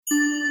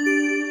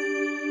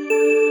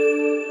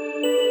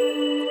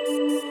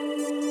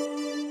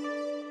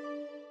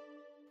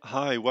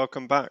Hi,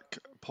 welcome back.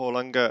 Paul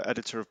Unger,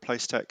 editor of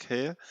Placetech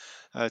here.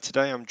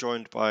 Today I'm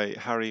joined by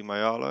Harry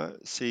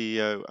Mayala,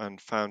 CEO and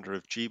founder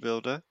of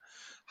GBuilder.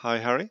 Hi,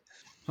 Harry.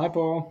 Hi,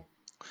 Paul.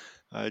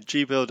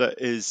 GBuilder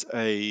is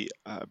a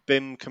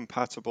BIM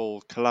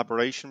compatible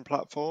collaboration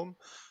platform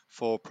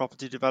for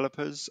property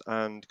developers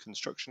and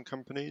construction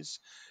companies.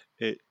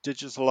 It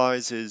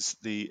digitalizes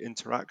the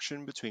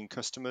interaction between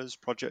customers,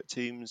 project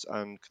teams,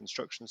 and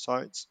construction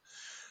sites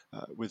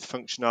with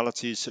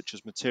functionalities such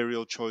as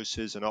material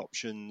choices and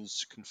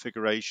options,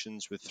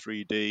 configurations with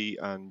 3D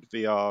and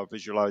VR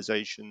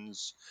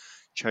visualizations,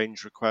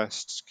 change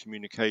requests,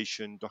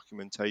 communication,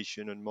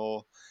 documentation, and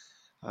more.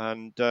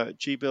 And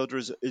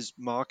GBuilder is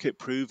market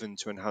proven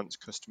to enhance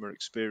customer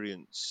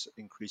experience,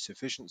 increase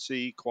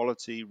efficiency,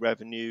 quality,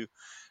 revenue,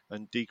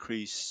 and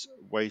decrease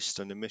waste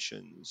and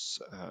emissions.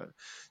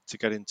 To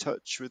get in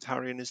touch with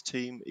Harry and his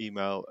team,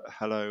 email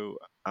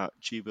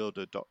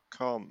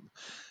hello@gbuilder.com.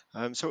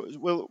 So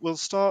we'll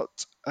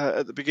start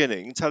at the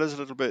beginning. Tell us a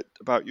little bit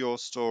about your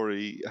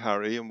story,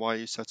 Harry, and why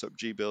you set up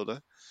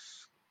GBuilder.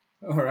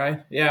 All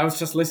right. Yeah, I was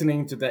just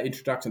listening to the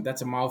introduction.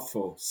 That's a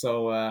mouthful.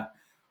 So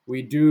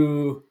we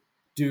do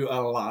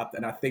a lot,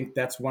 and I think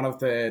that's one of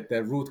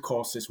the root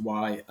causes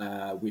why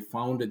we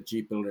founded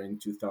GBuilder in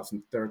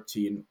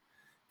 2013.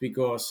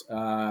 Because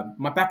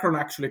my background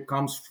actually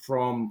comes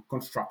from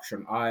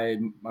construction.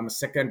 I'm a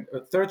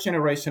third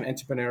generation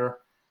entrepreneur,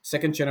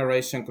 second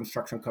generation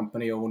construction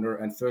company owner,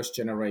 and first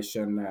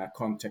generation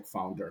Contech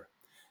founder.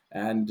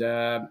 And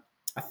I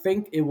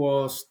think it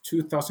was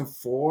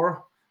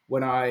 2004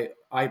 when I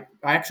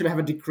actually have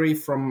a degree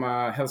from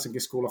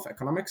Helsinki School of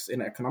Economics in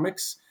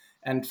economics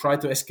and tried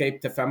to escape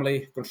the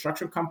family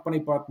construction company,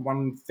 but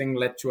one thing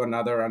led to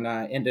another, and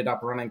I ended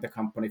up running the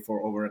company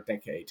for over a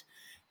decade.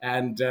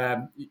 And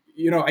I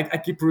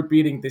keep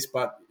repeating this,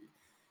 but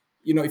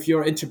if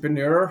you're an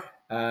entrepreneur,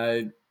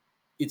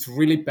 it's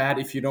really bad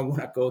if you don't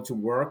want to go to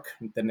work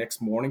the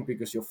next morning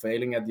because you're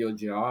failing at your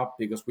job.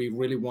 Because we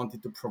really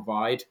wanted to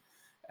provide,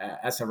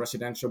 as a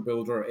residential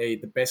builder,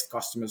 the best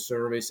customer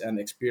service and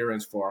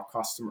experience for our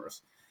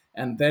customers.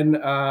 And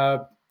then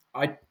I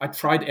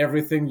tried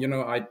everything.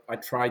 I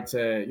tried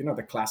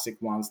the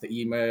classic ones, the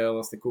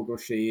emails, the Google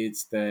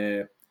Sheets,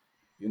 the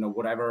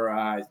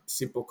whatever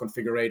simple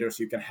configurators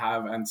you can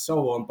have and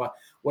so on. But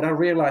what I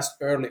realized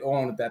early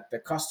on that the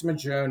customer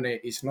journey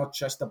is not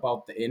just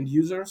about the end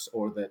users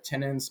or the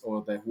tenants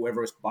or the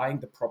whoever is buying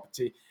the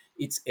property.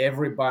 It's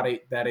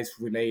everybody that is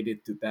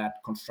related to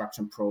that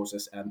construction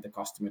process and the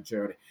customer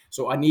journey.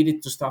 So I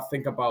needed to start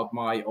think about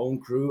my own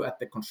crew at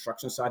the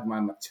construction side,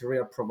 my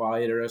material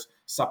providers,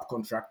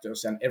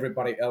 subcontractors, and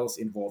everybody else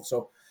involved.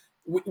 So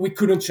we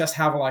couldn't just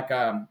have like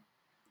a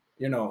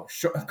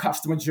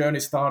customer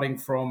journey starting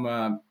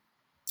from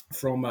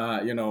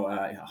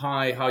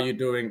hi, how you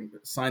doing,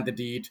 sign the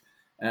deed,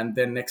 and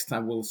then next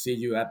time we'll see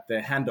you at the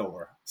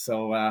handover.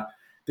 So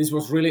this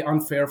was really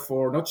unfair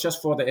for not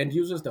just for the end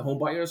users, the home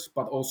buyers,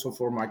 but also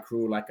for my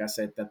crew. Like I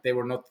said, that they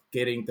were not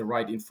getting the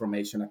right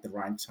information at the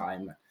right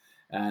time,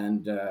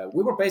 and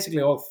we were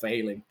basically all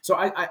failing. So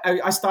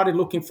I started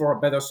looking for a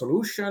better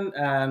solution,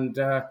 and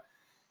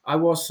I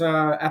was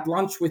at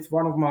lunch with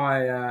one of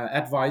my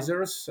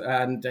advisors,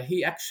 and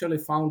he actually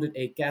founded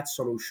a CAD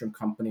solution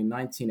company in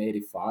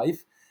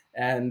 1985.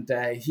 And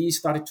he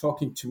started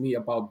talking to me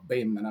about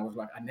BIM, and I was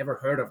like, I never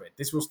heard of it.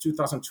 This was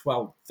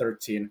 2012,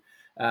 13,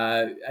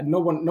 and no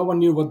one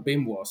knew what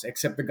BIM was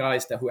except the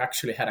guys who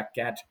actually had a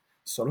CAD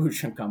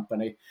solution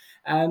company.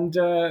 And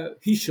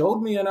he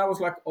showed me, and I was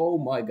like, oh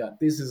my god,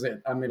 this is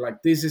it. I mean,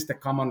 like, this is the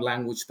common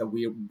language that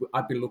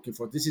I've been looking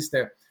for. This is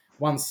the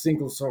one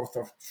single source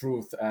of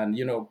truth, and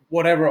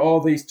whatever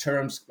all these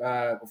terms,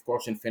 of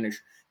course in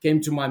Finnish,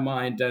 came to my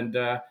mind. And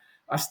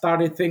I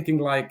started thinking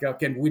like,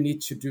 okay, we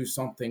need to do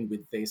something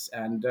with this.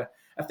 And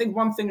I think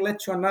one thing led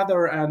to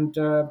another, and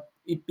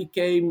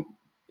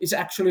it's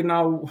actually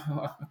now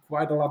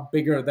quite a lot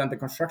bigger than the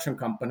construction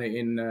company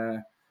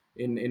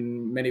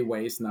in many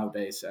ways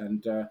nowadays.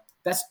 And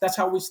that's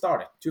how we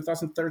started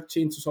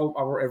 2013 to solve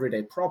our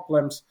everyday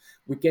problems.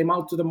 We came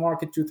out to the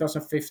market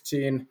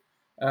 2015,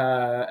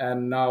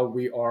 and now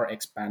we are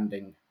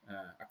expanding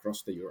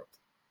across the Europe.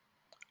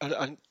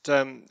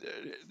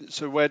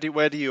 So where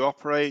do you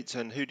operate,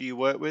 and who do you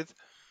work with?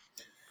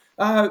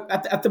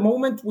 At the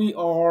moment, we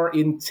are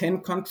in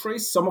 10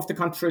 countries. Some of the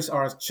countries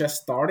are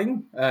just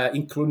starting,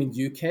 including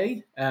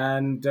UK,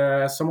 and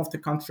some of the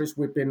countries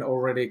we've been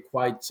already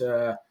quite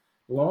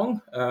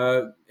long.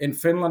 In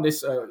Finland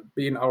is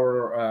being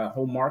our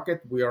home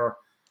market. We are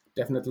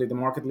definitely the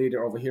market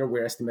leader over here.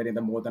 We're estimating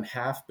that more than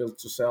half built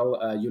to sell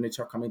units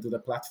are coming to the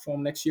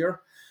platform next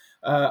year.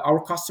 Our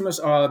customers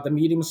are the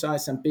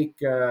medium-sized and big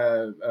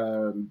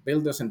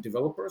builders and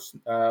developers.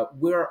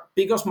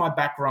 Because my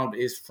background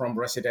is from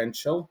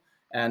residential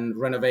and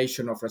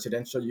renovation of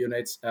residential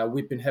units,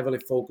 we've been heavily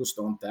focused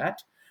on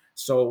that.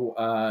 So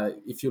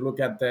if you look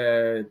at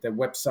the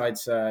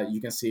websites, you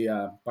can see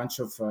a bunch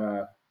of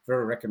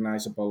very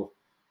recognizable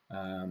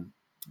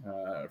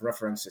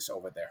references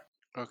over there.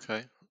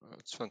 Okay,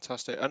 that's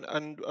fantastic.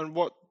 And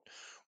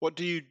What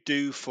do you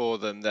do for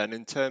them then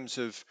in terms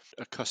of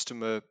a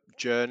customer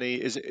journey?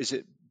 Is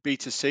it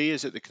B2C?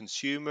 Is it the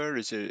consumer?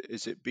 Is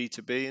it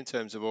B2B in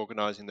terms of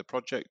organizing the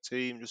project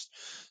team? Just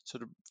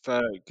sort of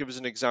give us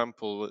an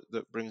example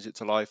that brings it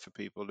to life for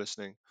people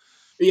listening.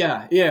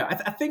 Yeah.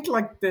 I think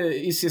like the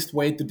easiest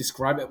way to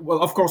describe it.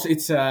 Well, of course,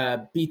 it's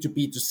B two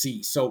B to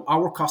C. So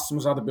our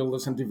customers are the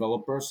builders and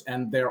developers,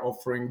 and they're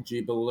offering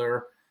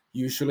GBuilder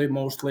usually,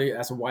 mostly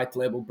as a white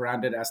label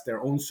branded as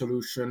their own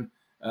solution,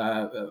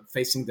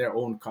 facing their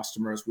own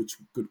customers, which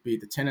could be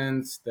the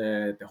tenants,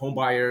 the home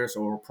buyers,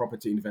 or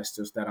property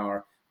investors that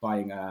are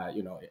buying,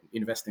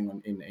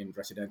 investing in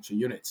residential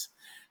units.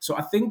 So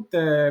I think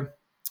the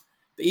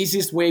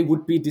easiest way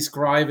would be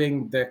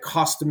describing the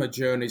customer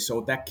journey,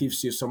 so that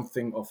gives you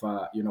something of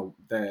a,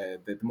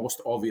 the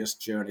most obvious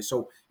journey.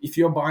 So if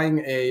you're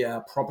buying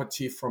a,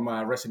 property from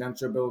a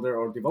residential builder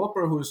or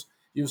developer who's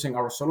using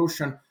our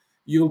solution,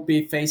 you'll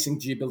be facing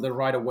GBuilder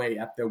right away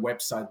at their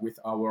website with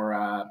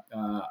our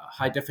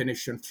high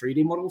definition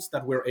 3D models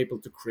that we're able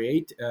to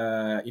create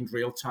in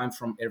real time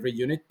from every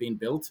unit being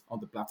built on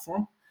the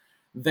platform.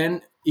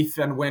 Then, if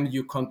and when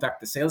you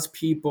contact the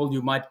salespeople,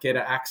 you might get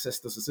access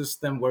to the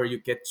system where you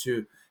get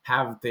to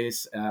have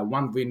this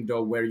one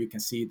window where you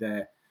can see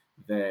the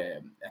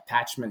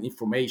attachment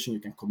information. You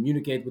can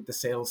communicate with the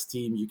sales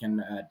team. You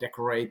can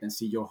decorate and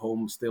see your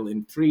home still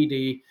in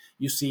 3D.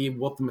 You see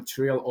what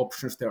material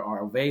options there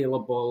are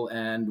available,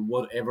 and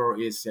whatever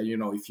is,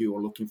 if you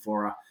are looking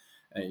for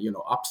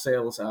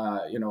upsales,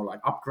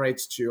 like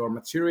upgrades to your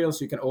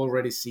materials, you can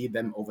already see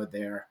them over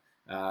there,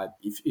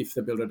 if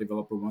the builder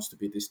developer wants to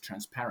be this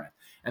transparent.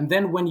 And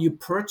then when you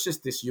purchase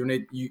this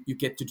unit, you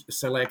get to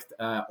select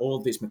all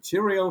these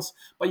materials,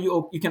 but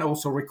you can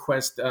also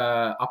request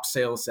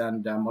upsales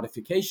and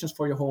modifications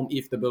for your home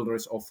if the builder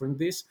is offering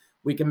this.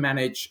 We can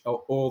manage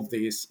all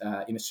these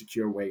in a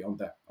secure way on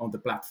the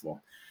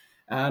platform.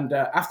 And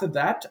after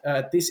that,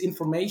 this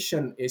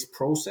information is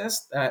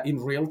processed in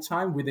real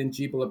time within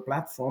GBuilder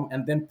platform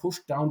and then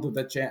pushed down to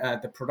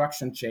the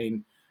production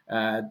chain,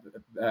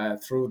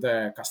 through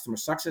the customer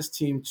success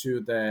team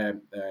to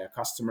the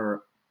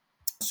customer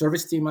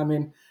service team,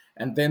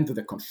 and then to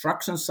the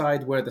construction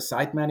side where the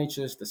site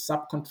managers, the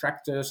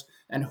subcontractors,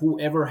 and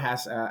whoever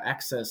has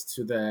access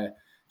to the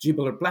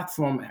GBuilder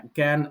platform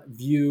can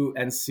view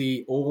and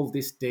see all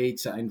this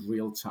data in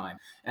real time.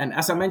 And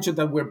as I mentioned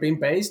that we're BIM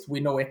based, we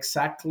know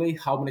exactly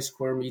how many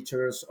square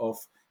meters of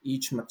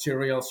each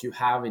materials you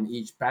have in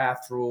each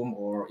bathroom,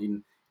 or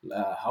in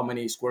how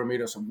many square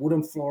meters of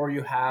wooden floor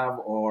you have,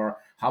 or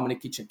how many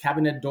kitchen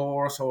cabinet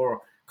doors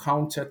or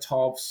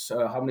countertops,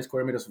 how many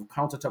square meters of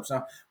countertops,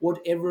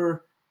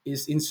 whatever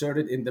is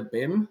inserted in the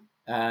BIM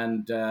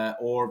and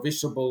or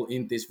visible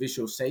in these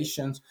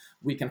visualizations,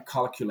 we can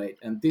calculate.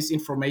 And this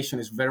information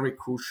is very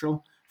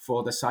crucial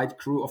for the site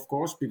crew, of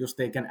course, because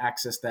they can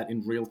access that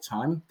in real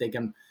time. They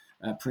can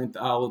print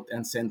out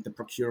and send the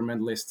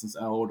procurement lists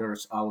and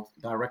orders out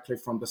directly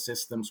from the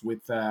systems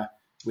with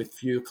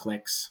few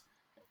clicks.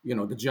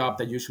 The job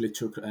that usually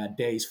took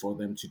days for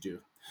them to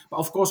do. But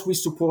of course, we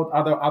support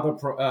other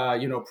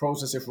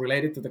processes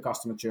related to the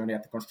customer journey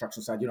at the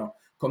construction side.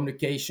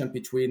 Communication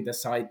between the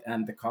site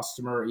and the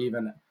customer,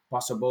 even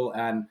possible,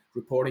 and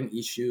reporting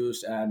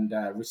issues, and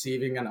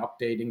receiving and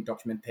updating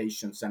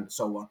documentations, and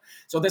so on.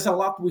 So there's a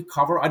lot we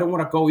cover. I don't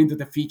want to go into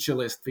the feature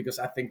list because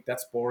I think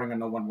that's boring and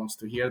no one wants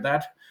to hear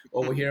that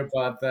over here.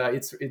 But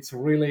it's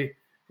really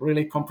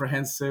really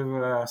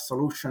comprehensive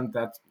solution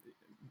that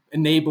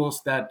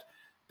enables that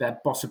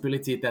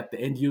possibility that the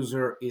end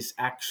user is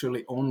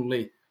actually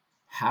only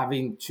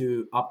having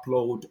to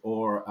upload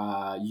or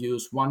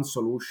use one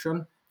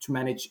solution to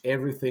manage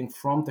everything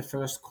from the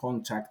first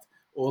contact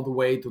all the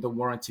way to the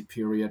warranty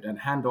period and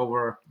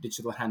handover,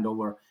 digital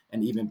handover,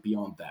 and even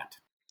beyond that.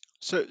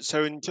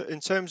 So in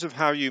terms of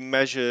how you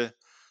measure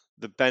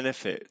the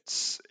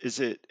benefits, is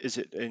it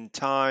in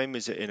time?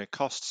 Is it in a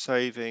cost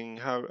saving?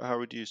 How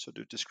would you sort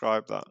of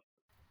describe that?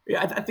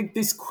 Yeah, I think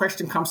this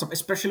question comes up,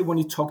 especially when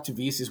you talk to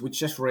VCs. We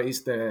just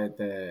raised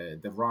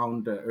the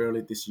round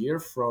early this year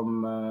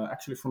from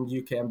actually from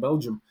UK and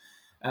Belgium.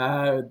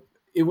 Uh,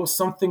 it was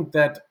something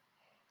that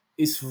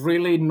is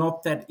really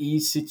not that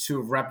easy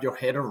to wrap your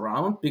head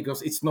around,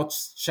 because it's not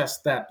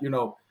just that,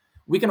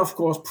 we can of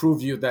course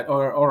prove you that,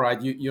 all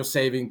right, you're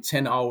saving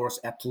 10 hours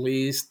at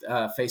least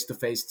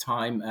face-to-face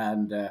time,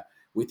 and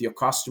with your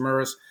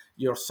customers,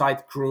 your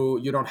site crew,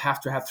 you don't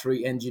have to have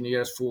 3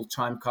 engineers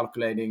full-time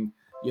calculating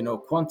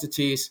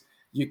quantities.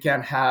 You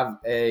can have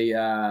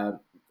a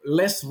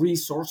less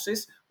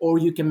resources, or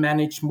you can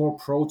manage more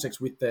projects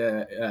with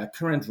the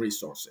current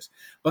resources.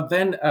 But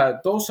then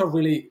those are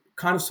really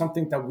kind of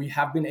something that we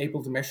have been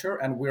able to measure,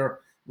 and we're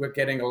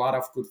getting a lot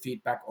of good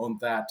feedback on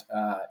that.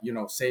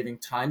 Saving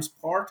times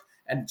part,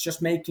 and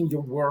just making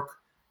your work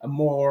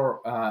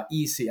more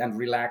easy and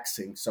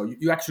relaxing. So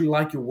you actually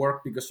like your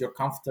work because you're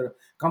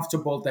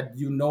comfortable that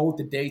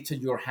the data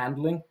you're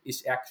handling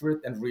is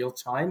accurate and real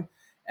time,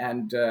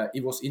 and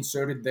it was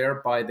inserted there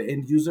by the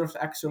end users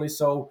actually.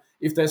 So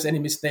if there's any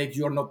mistake,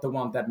 you're not the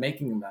one that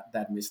making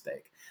that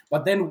mistake.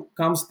 But then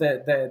comes the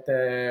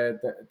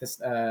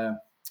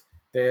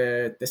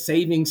the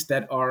savings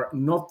that are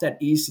not that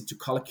easy to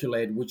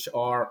calculate, which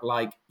are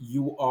like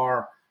you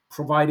are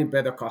providing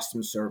better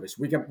customer service.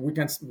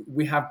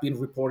 We have been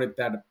reported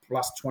that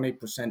plus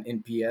 20%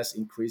 NPS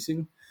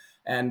increasing,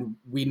 and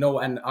we know,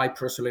 and I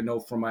personally know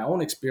from my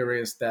own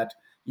experience that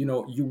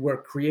you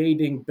were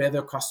creating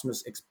better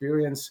customers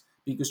experience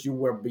because you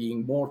were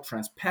being more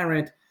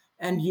transparent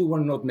and you were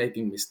not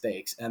making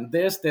mistakes. And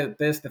there's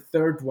the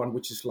third one,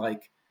 which is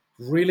like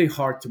really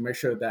hard to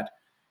measure, that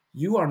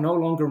you are no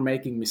longer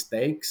making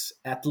mistakes.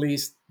 At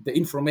least the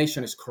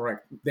information is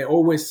correct. There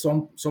always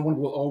someone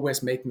will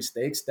always make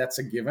mistakes. That's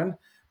a given.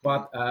 Mhm.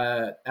 But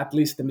at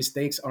least the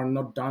mistakes are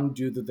not done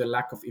due to the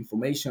lack of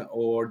information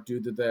or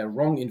due to the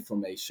wrong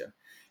information.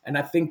 And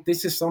I think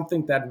this is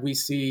something that we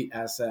see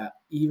as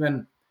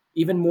even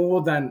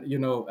more than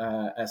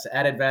as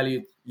added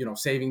value,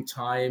 saving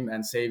time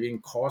and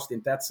saving cost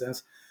in that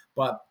sense.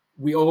 But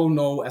we all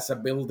know, as a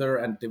builder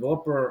and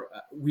developer,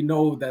 we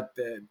know that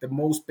the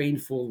most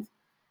painful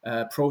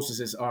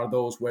processes are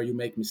those where you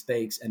make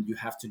mistakes and you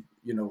have to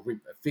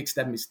fix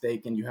that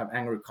mistake, and you have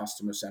angry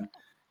customers. And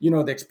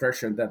the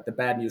expression that the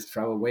bad news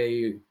travel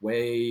way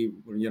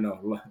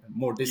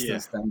more Yeah,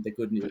 distance than the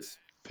good P- news.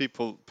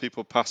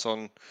 people pass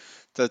on.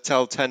 They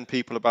tell 10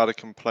 people about a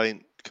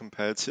complaint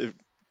compared to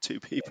 2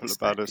 people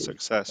about a Exactly.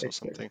 success or Exactly.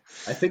 something.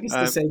 I think it's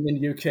the Um, same in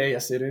UK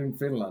as it is in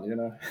Finland.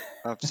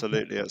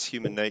 Absolutely, that's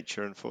human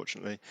nature,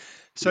 unfortunately.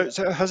 So, Yeah.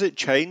 so has it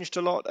changed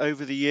a lot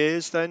over the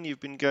years? Then you've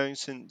been going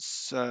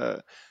since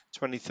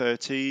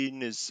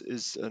 2013,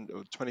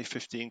 or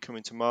 2015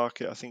 coming to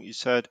market. I think you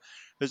said.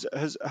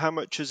 Has how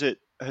much has it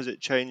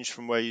changed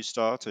from where you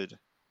started?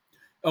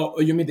 Oh,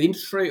 you mean the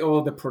industry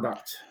or the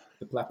product,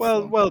 the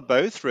Well, platform? well,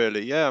 both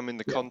really. Yeah, I mean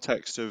the Yeah.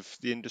 context of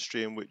the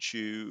industry in which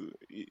you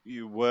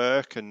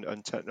work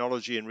and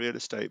technology and real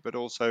estate, but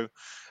also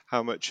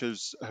how much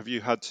have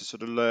you had to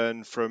sort of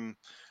learn from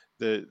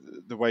the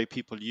the way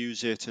people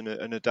use it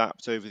and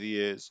adapt over the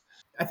years?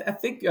 I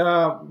think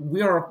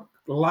we are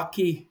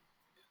lucky.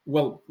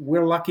 Well,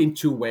 we're lucky in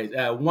two ways.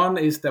 One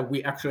is that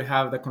we actually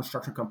have the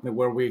construction company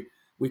where we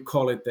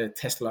call it the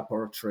test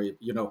laboratory.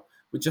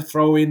 We just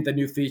throw in the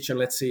new feature.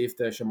 Let's see if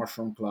there's a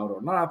mushroom cloud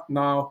or not.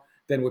 Now,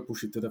 then we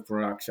push it to the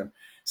production.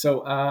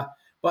 So,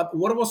 but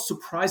what was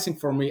surprising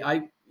for me,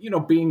 I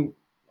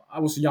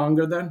was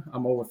younger then.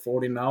 I'm over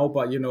 40 now,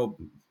 but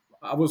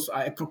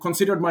I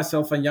considered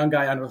myself a young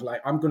guy, and I was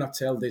like, I'm gonna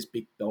tell these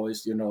big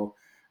boys,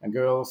 and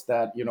girls,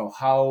 that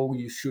how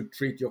you should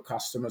treat your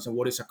customers and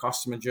what is a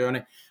customer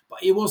journey.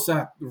 But it was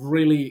a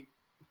really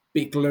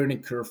big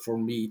learning curve for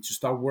me to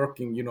start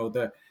working.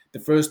 The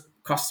first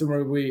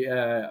customer we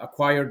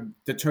acquired,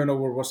 the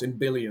turnover was in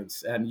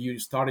billions, and you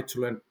started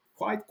to learn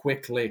quite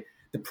quickly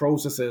the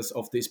processes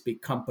of these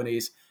big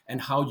companies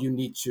and how you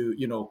need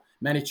to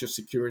manage your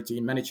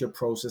security, manage your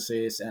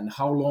processes, and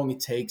how long it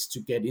takes to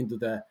get into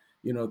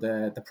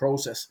the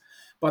process.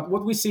 But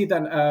what we see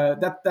then,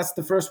 that's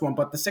the first one.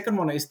 But the second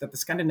one is that the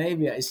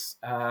Scandinavia is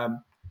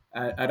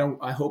I don't.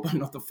 I hope I'm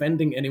not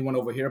offending anyone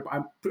over here, but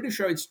I'm pretty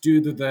sure it's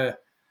due to the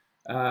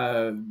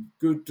uh,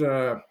 good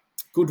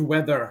good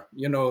weather.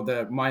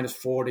 The minus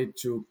 40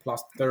 to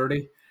plus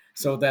 30,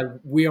 so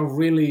that we are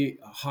really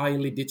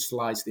highly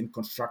digitalized in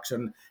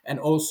construction, and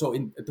also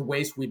in the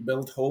ways we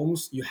build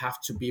homes. You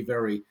have to be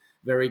very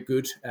very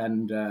good,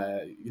 and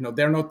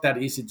they're not that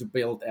easy to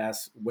build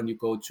as when you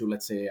go to,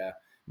 let's say,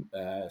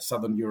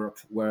 Southern Europe,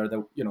 where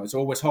it's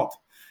always hot,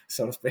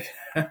 so to speak.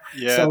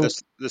 Yeah, So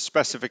the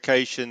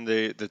specification,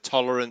 the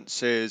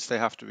tolerances, they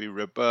have to be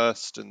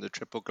robust, and the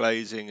triple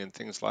glazing and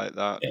things like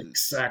that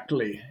is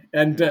exactly,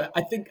 and yeah.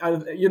 I think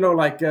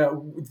like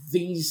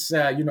these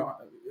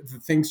the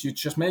things you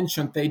just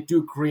mentioned, they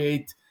do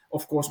create,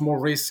 of course, more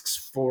risks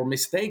for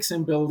mistakes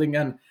in building,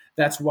 and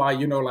that's why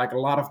like a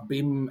lot of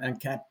BIM and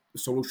CAD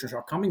solutions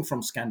are coming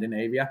from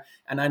Scandinavia.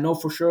 And I know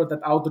for sure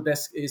that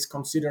Autodesk is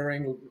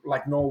considering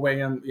like Norway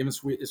and even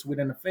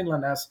Sweden and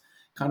Finland as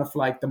kind of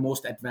like the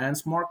most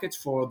advanced markets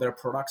for their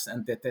products,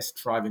 and they're test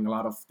driving a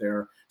lot of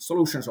their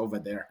solutions over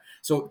there.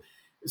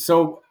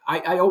 So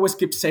I always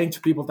keep saying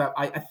to people that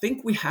I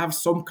think we have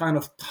some kind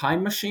of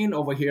time machine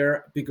over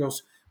here,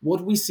 because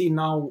what we see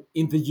now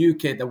in the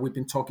UK, that we've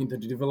been talking to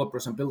the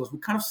developers and builders, we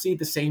kind of see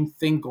the same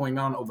thing going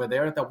on over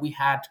there that we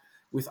had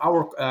with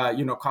our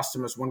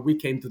customers when we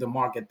came to the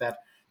market, that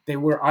they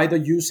were either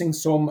using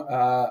some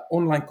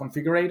online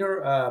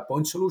configurator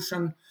point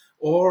solution,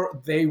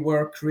 or they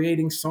were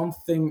creating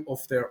something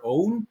of their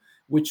own,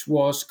 which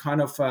was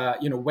kind of a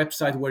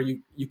website where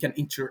you can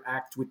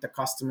interact with the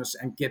customers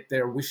and get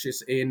their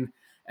wishes in,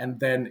 and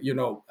then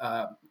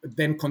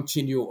then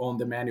continue on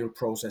the manual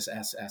process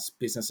as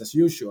business as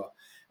usual.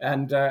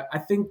 And I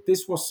think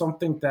this was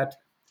something that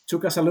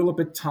took us a little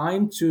bit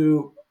time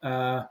to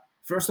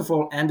first of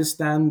all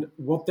understand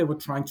what they were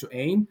trying to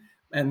aim,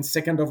 and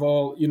second of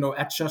all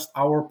adjust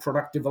our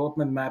product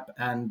development map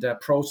and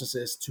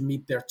processes to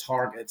meet their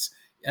targets.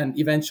 And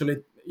eventually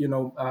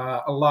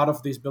a lot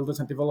of these builders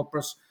and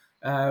developers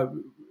uh,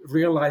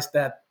 realize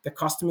that the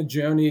customer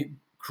journey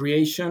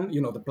creation,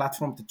 the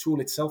platform, the tool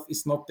itself,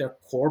 is not their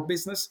core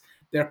business.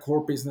 their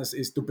core business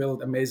is to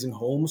build amazing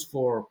homes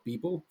for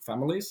people,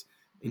 families,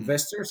 Mm.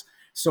 investors.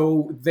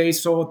 So they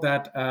saw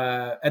that,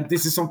 and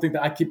this is something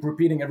that I keep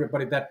repeating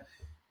everybody, that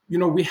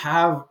we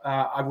have,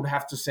 I would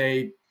have to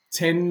say,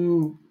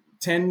 10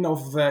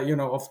 of the,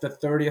 of the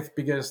 30th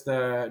biggest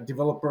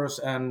developers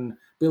and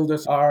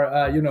builders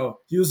are,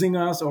 using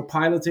us or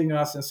piloting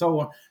us and so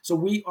on. So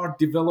we are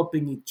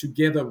developing it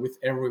together with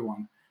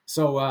everyone.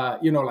 So,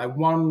 like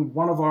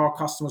one of our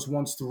customers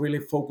wants to really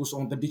focus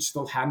on the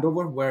digital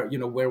handover,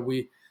 where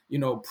we,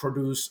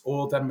 produce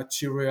all that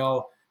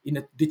material in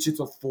a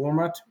digital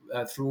format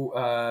through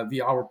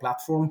via our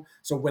platform.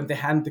 So when they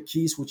hand the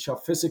keys, which are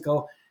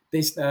physical,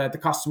 the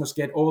customers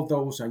get all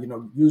those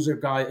user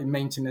guide,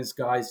 maintenance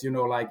guides,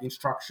 like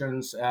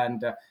instructions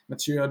and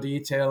material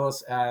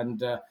details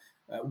and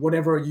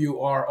whatever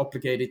you are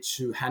obligated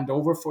to hand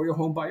over for your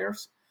home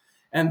buyers.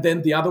 And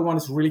then the other one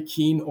is really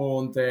keen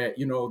on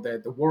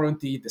the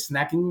warranty, the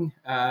snagging,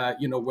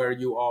 where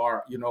you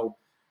are,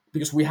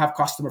 because we have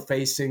customer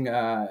facing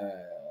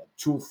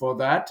tool for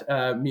that,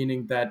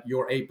 meaning that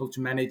you're able to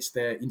manage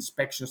the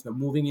inspections, the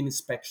moving in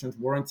inspections,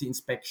 warranty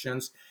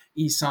inspections,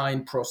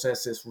 e-sign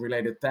processes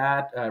related to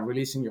that,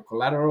 releasing your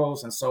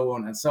collaterals, and so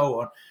on and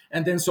so on.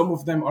 And then some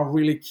of them are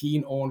really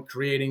keen on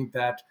creating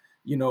that,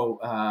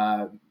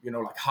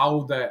 like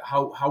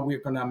how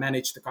we're gonna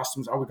manage the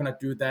customers. Are we gonna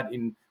do that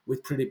in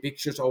with pretty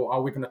pictures, or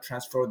are we gonna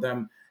transfer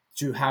them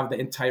to have the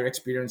entire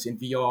experience in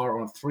VR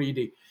or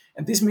 3D?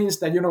 And this means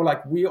that,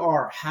 like we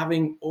are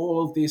having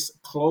all this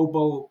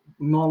global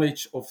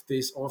knowledge of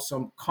these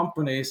awesome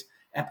companies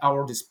at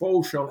our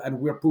disposal, and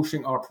we're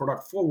pushing our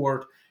product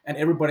forward, and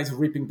everybody's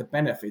reaping the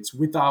benefits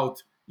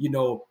without,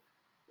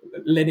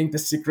 letting the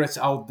secrets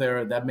out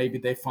there that maybe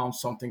they found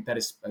something that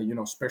is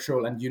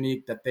special and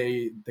unique that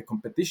the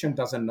competition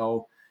doesn't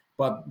know.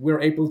 But we're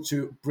able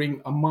to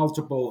bring a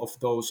multiple of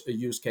those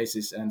use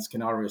cases and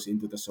scenarios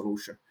into the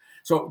solution.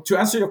 So to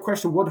answer your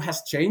question, what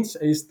has changed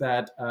is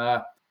that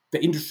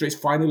the industry is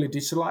finally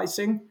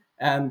digitalizing,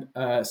 and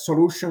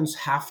solutions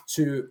have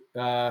to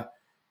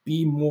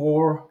be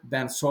more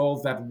than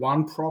solve that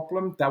one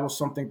problem. That was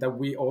something that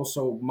we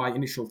also, my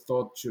initial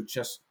thought, to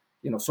just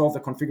solve the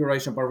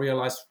configuration, but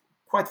realized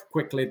quite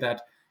quickly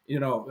that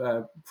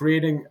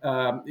creating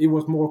it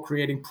was more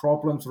creating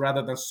problems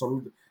rather than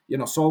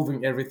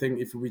solving everything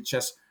if we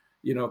just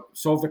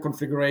solve the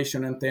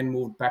configuration and then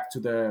move back to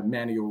the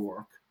manual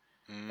work.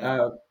 Mm.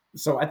 uh,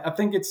 so I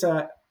think it's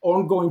a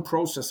ongoing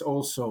process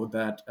also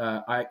that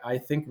I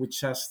think we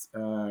just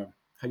how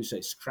you say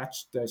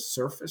scratch the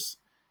surface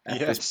at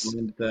this Yes.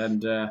 point.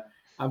 And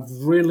I've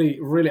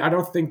really I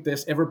don't think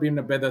there's ever been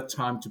a better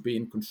time to be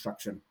in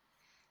construction.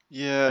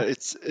 Yeah,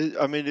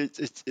 I mean,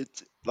 it's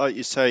like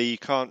you say, you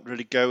can't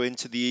really go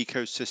into the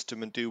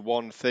ecosystem and do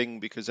one thing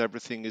because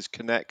everything is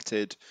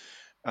connected,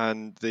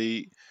 and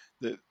the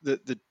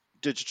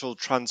digital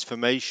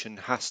transformation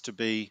has to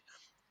be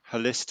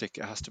holistic.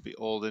 It has to be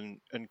all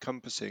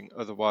encompassing.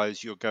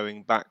 Otherwise, you're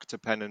going back to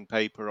pen and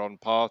paper on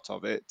part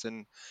of it,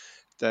 and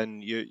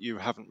then you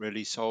haven't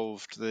really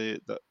solved the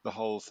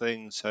whole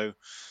thing. So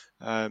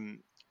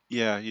um,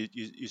 yeah,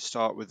 you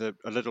start with a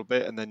little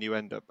bit, and then you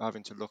end up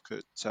having to look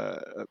at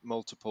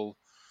multiple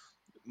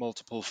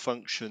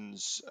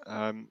functions,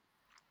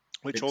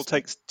 which all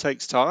Exactly.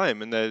 takes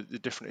time, and the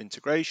different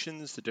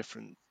integrations, the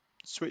different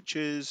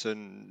switches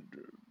and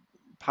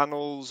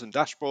panels and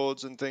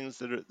dashboards and things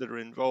that are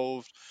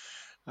involved.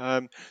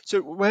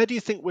 So where do you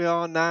think we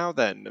are now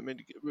then? I mean,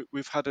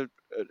 we've had an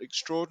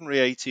extraordinary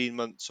 18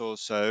 months or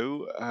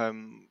so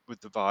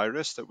with the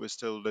virus that we're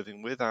still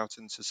living with out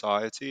in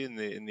society, in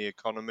the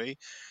economy.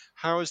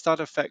 How has that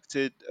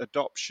affected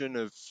adoption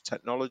of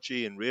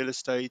technology in real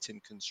estate, in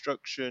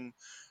construction,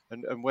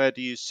 and where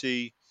do you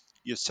see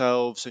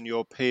yourselves and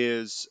your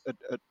peers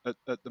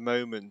at the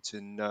moment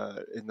in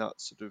that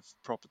sort of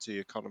property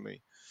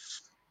economy?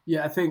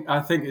 Yeah, I think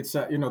it's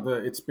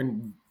it's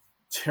been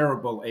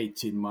terrible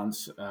 18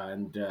 months,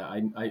 and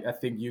I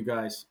think you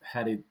guys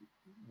had it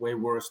way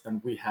worse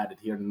than we had it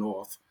here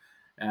north.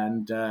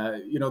 And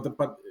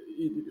but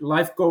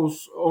life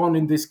goes on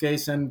in this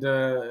case, and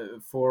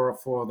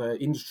for the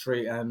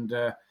industry. And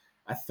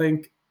I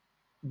think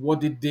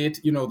what it did,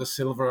 the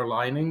silver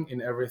lining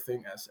in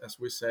everything, as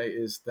we say,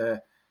 is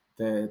the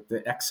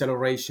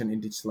acceleration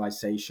in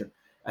digitalization.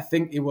 I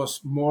think it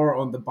was more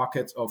on the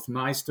bucket of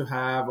nice to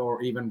have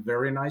or even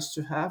very nice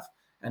to have,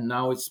 and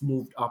now it's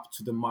moved up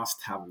to the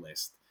must have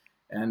list.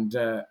 And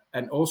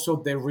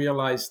also they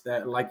realized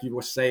that, like you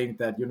were saying,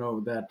 that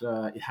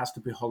that it has to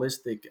be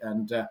holistic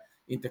and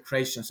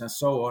integrations and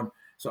so on.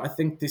 So I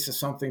think this is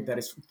something that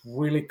is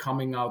really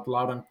coming out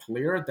loud and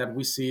clear, that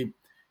we see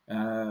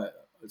uh,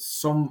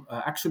 some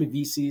actually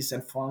VCs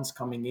and funds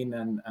coming in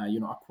and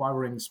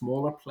acquiring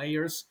smaller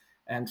players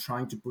and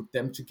trying to put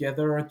them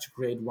together to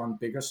create one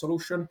bigger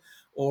solution.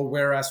 Or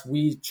whereas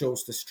we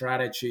chose the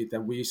strategy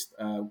that we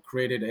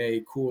created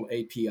a cool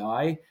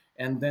API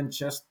and then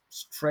just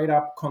straight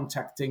up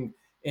contacting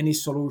any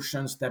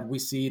solutions that we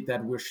see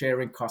that we're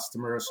sharing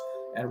customers,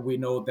 and we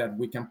know that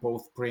we can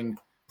both bring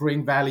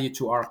value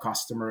to our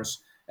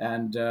customers.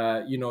 and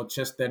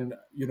just then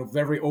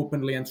very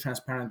openly and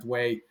transparent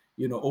way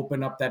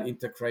open up that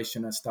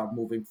integration and start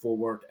moving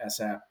forward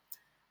as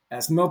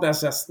not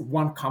as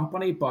one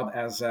company, but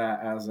as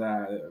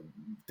the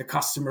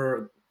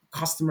customer,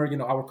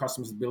 our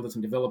customers, builders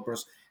and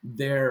developers,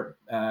 their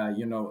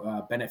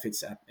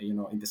benefits at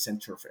in the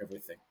center of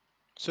everything.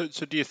 So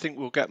do you think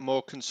we'll get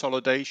more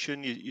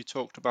consolidation? You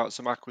talked about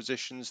some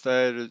acquisitions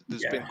there.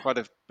 There's been Yeah. quite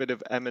a bit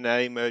of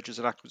M&A, mergers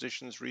and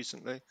acquisitions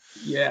recently.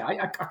 Yeah,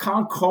 I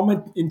can't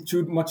comment in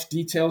too much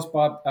details,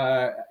 but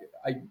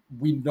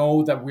we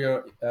know that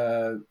we're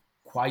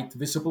quite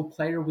visible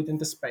player within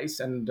the space,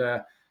 and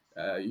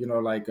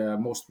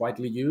most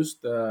widely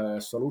used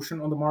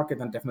solution on the market,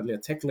 and definitely a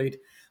tech lead,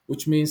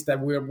 which means that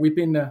we've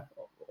been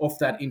of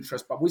that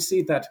interest. But we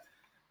see that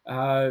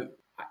uh,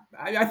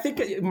 I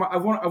think I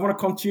want to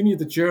continue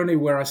the journey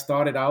where I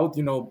started out.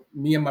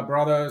 Me and my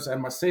brothers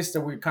and my sister,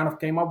 we kind of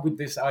came up with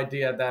this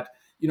idea that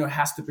it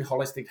has to be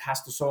holistic,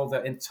 has to solve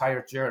the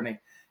entire journey,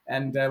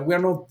 and we're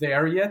not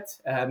there yet.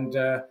 And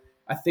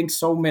I think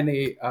so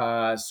many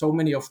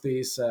of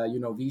these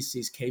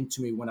VCs came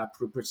to me when I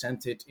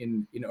presented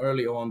in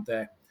early on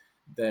the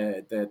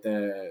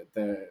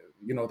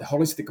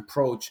holistic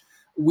approach.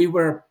 We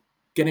were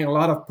getting a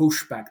lot of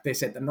pushback. They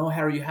said, "No,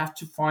 Harry, you have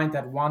to find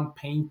that one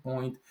pain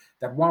point,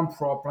 that one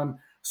problem,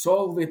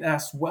 solve it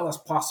as well as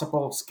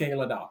possible,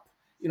 scale it up."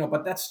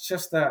 But that's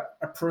just a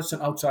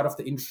person outside of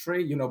the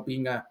industry.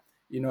 Being a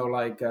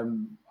like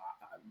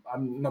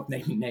I'm not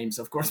naming names,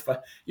 of course,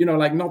 but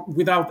like not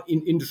without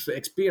industry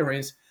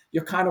experience,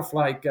 you're kind of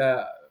like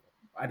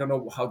I don't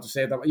know how to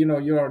say that.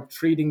 You're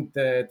treating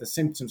the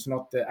symptoms,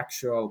 not the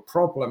actual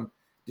problem,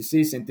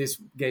 disease in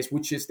this case,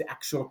 which is the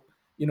actual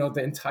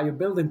the entire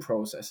building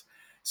process.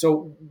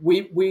 So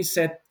we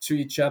said to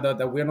each other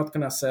that we're not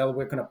going to sell,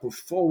 we're going to push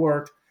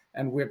forward,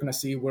 and we're going to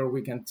see where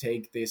we can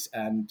take this.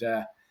 And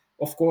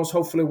of course,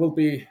 hopefully, we'll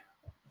be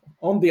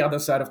on the other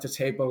side of the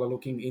table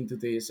looking into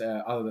these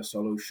other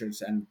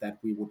solutions, and that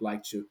we would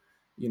like to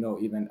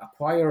even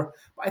acquire.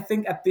 But I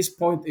think at this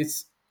point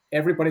it's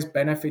everybody's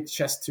benefit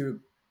just to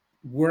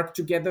work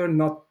together,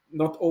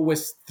 not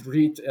always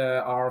treat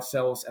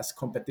ourselves as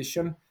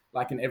competition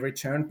like in every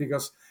turn.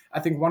 Because I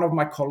think one of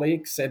my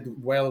colleagues said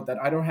well that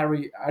I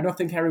don't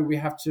think, Harry, we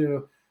have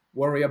to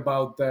worry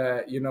about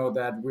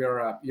that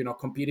we're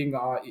competing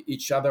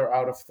each other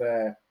out of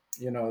the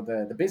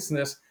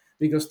business,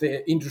 because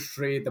the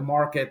industry, the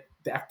market,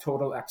 the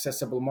total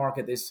accessible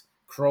market is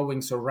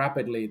growing so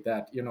rapidly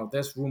that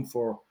there's room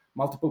for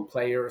multiple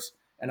players.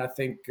 And I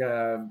think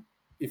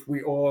if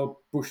we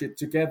all push it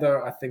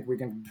together, I think we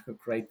can do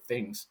great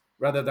things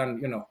rather than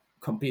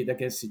compete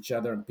against each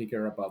other and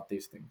figure about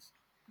these things.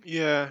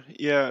 Yeah,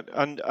 yeah,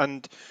 and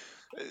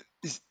uh,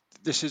 this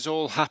this is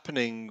all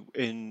happening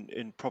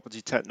in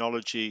property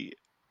technology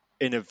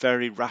in a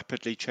very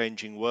rapidly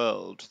changing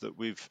world that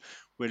we're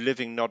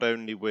living not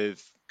only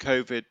with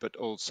COVID but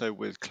also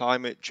with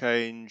climate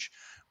change.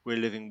 We're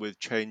living with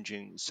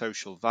changing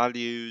social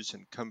values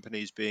and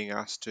companies being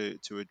asked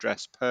to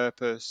address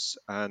purpose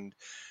and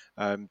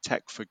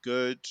tech for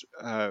good,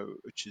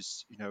 which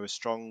is a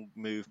strong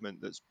movement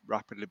that's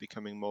rapidly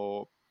becoming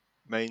more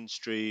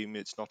mainstream.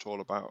 It's not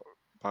all about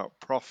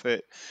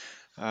profit.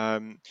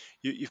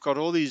 You've got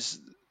all these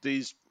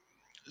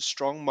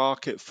strong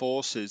market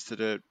forces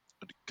that are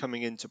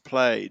coming into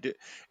play.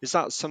 Is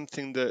that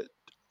something that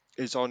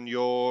is on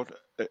your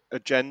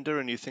agenda,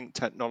 and you think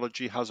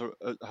technology has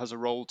a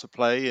role to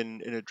play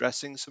in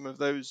addressing some of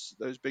those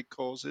big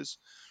causes?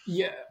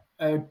 Yeah,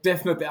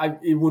 definitely.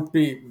 It would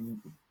be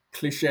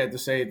cliche to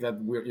say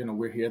that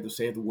we're here to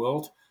save the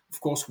world. Of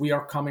course, we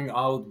are coming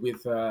out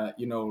with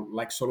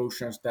like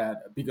solutions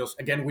that, because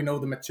again we know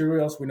the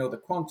materials, we know the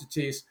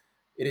quantities.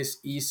 It is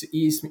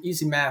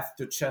easy math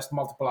to just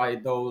multiply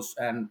those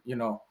and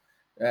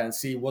and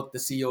see what the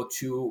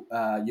CO2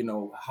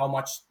 how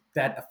much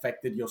that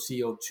affected your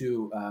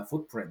CO2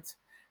 footprint.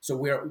 So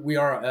we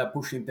are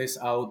pushing this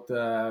out.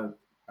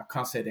 I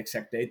can't say the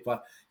exact date,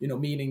 but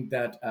meaning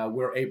that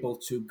we're able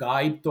to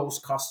guide those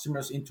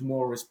customers into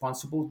more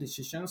responsible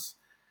decisions.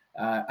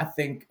 I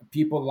think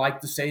people like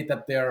to say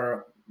that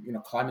they're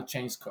climate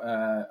change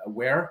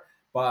aware,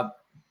 but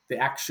the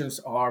actions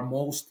are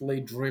mostly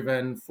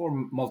driven for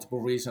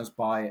multiple reasons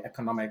by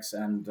economics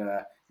and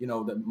the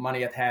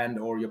money at hand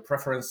or your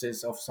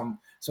preferences of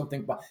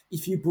something. But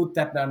if you put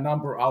that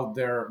number out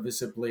there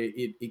visibly,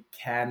 it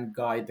can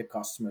guide the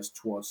customers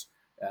towards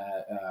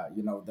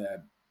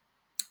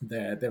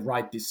the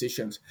right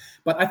decisions.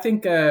 But I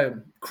think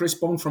Chris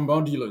Bone from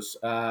Modulus,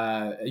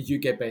 a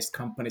UK-based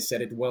company,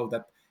 said it well.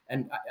 That,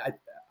 and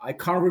I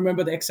can't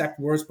remember the exact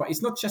words, but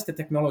it's not just the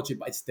technology,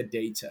 but it's the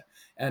data.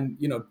 And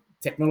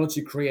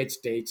technology creates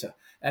data.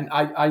 And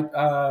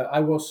I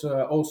was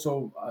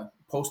also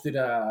posted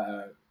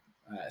a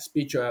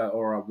speech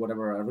or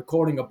whatever a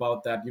recording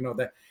about that.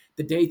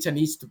 The data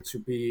needs to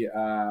be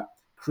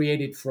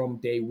created from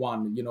day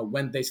one.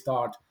 When they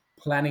start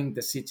planning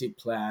the city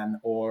plan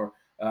or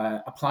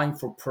applying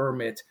for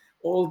permit,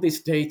 all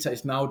this data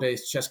is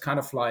nowadays just kind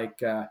of like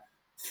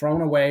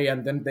thrown away,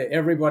 and then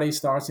everybody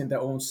starts in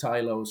their own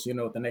silos,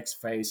 the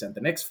next phase and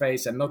the next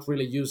phase, and not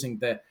really using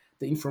the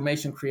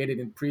information created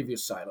in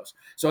previous silos.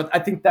 So I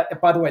think that,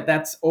 by the way,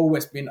 that's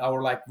always been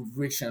our like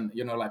vision,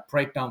 like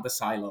break down the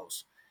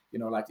silos.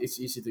 Like it's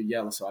easy to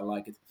yell, so I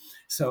like it.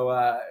 So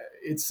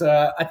it's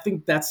I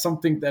think that's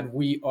something that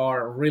we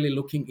are really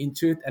looking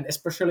into it, and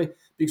especially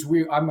because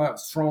I'm a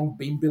strong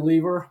BIM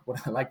believer,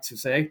 what I like to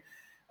say.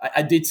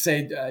 I did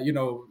say,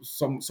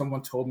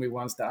 someone told me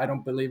once that I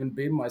don't believe in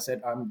BIM. I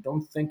said I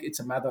don't think it's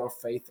a matter of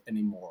faith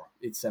anymore.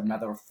 It's a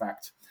matter of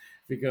fact,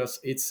 because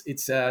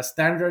it's a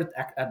standard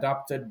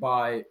adopted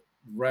by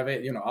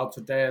Revit,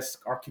 Autodesk,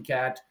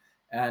 ArchiCAD,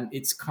 and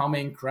it's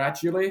coming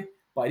gradually,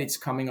 but it's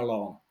coming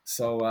along.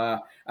 So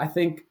I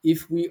think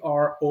if we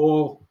are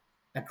all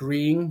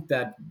agreeing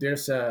that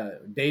there's a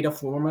data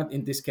format,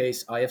 in this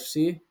case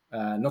IFC,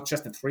 not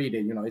just a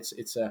 3D,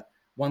 it's a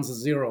ones and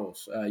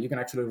zeros. You can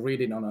actually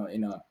read it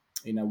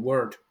in a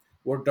Word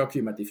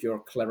document if you're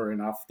clever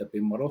enough, the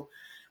BIM model.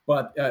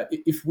 But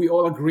if we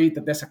all agree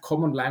that there's a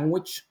common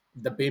language,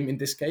 the BIM in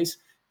this case,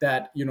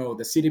 that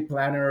the city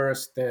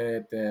planners,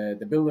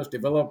 the builders,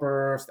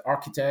 developers, the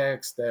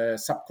architects, the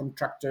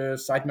subcontractors,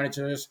 site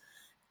managers,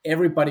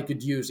 everybody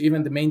could use,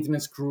 even the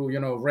maintenance crew,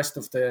 rest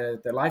of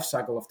the life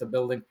cycle of the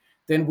building,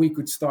 then we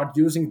could start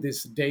using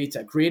this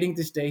data, creating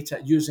this data,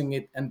 using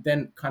it, and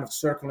then kind of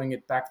circling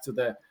it back to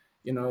the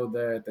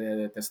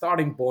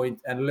starting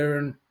point, and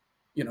learn.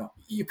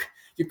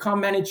 You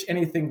can't manage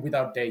anything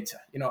without data.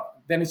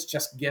 Then it's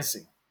just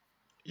guessing.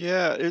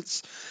 Yeah,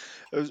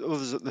 well,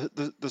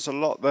 there's a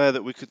lot there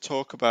that we could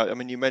talk about. I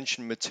mean, you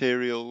mentioned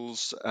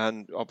materials,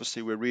 and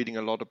obviously we're reading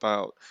a lot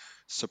about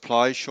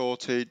supply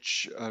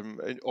shortage,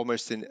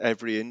 almost in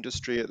every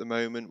industry at the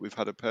moment. We've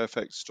had a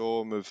perfect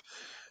storm of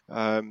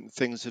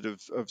things that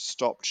have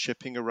stopped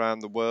shipping around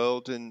the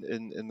world in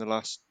the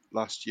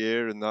last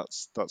year, and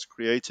that's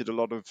created a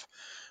lot of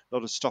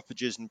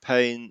stoppages and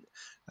pain,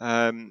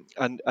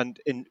 and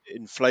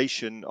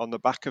inflation on the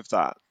back of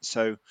that.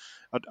 So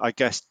I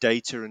guess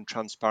data and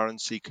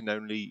transparency can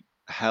only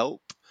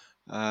help.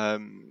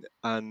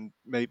 And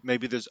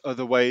maybe there's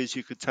other ways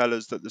you could tell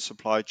us that the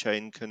supply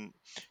chain can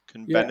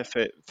Yeah.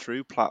 benefit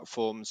through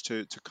platforms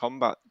to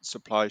combat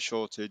supply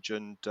shortage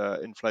and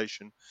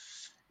inflation.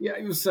 Yeah,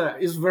 it was a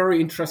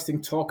very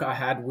interesting talk I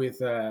had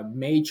with a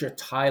major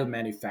tile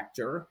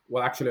manufacturer.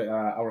 Well, actually,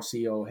 our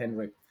CEO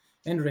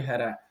Henry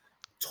had a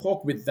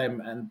talk with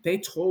them, and they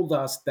told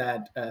us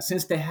that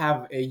since they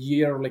have a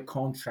yearly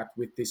contract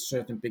with these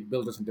certain big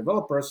builders and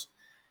developers,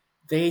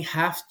 they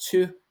have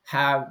to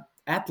have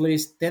at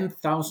least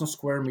 10,000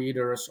 square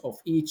meters of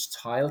each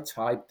tile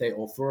type they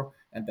offer,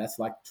 and that's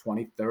like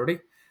 20, 30,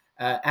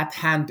 at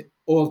hand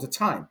all the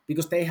time,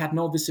 because they had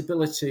no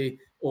visibility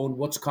on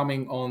what's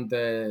coming on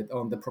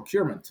the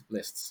procurement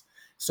lists.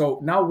 So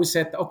now we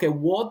said, okay,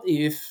 what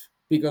if,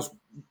 because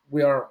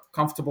we are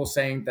comfortable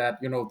saying that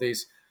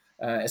these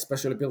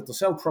especially built to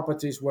sell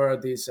properties where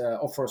these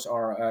offers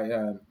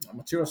are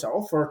materials are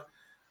offered,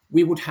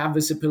 we would have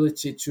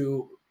visibility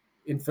to,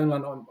 in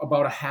Finland, on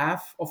about a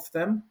half of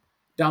them,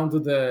 down to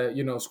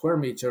the square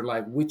meter,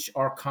 like which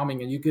are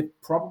coming, and you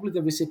get probably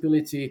the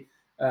visibility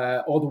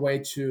all the way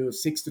to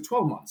 6 to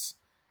 12 months.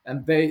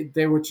 And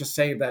they were just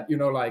saying that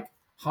like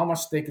how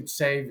much they could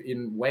save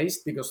in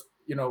waste, because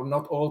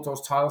not all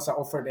those tiles are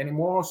offered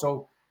anymore,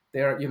 so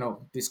they're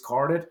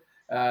discarded.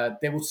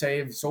 They would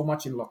save so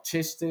much in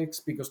logistics,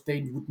 because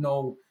they would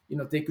know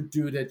they could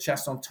do the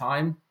just on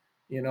time,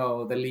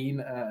 the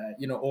lean,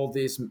 all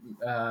these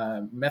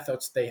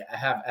methods they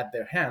have at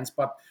their hands,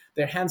 but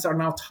their hands are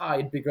now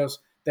tied because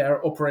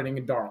they're operating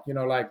in dark.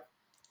 Like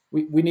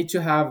we need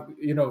to have,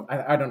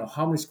 I don't know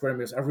how many square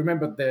meters. I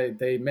remember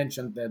they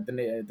mentioned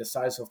the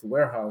size of the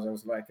warehouse. I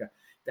was like,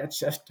 that's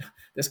just,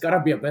 there's got to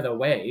be a better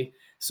way.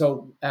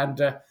 So, and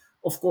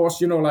of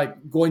course,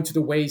 like going to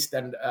the waste,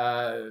 and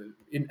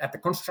at the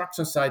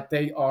construction site,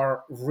 they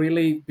are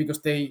really,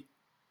 because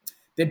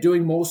they're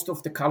doing most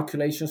of the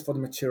calculations for the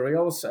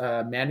materials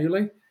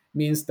manually,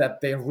 means that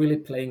they're really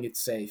playing it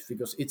safe,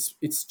 because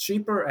it's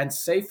cheaper and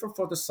safer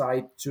for the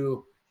site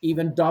to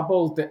even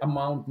double the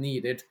amount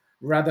needed,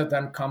 rather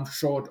than come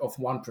short of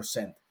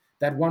 1%.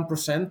 That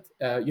 1%,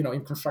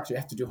 in construction you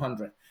have to do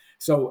 100.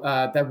 So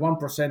that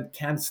 1%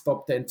 can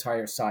stop the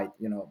entire site.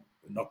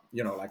 Not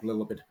like a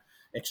little bit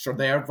extra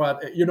there,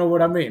 but you know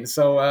what I mean.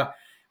 So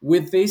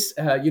with this,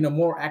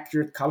 more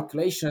accurate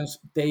calculations,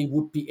 they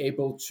would be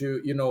able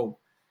to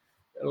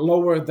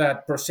lower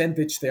that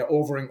percentage they're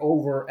overing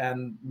over,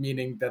 and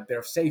meaning that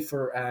they're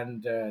safer,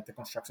 and the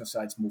construction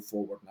sites move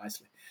forward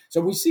nicely. So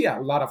we see a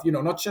lot of,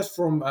 not just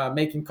from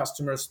making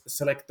customers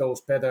select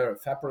those better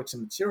fabrics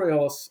and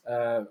materials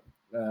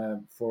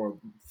for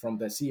from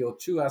the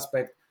CO2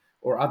 aspect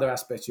or other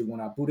aspects you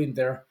want to put in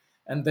there,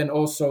 and then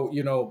also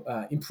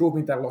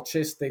improving the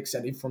logistics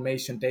and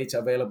information data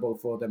available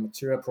for the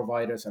material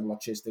providers and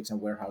logistics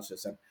and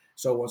warehouses and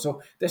so on.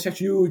 So there's a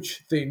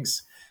huge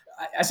things.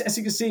 As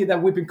you can see, that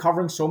we've been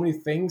covering so many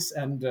things,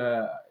 and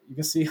you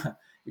can see,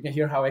 you can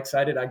hear how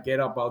excited I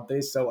get about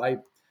this. So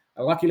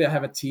luckily I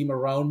have a team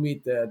around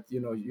me that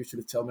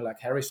usually tell me like,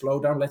 Harry, slow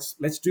down,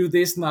 let's do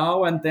this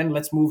now, and then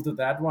let's move to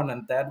that one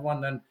and that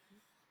one. And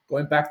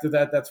going back to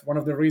that, that's one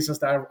of the reasons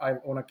that I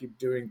want to keep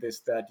doing this,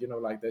 that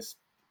like this,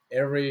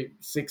 every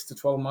 6 to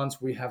 12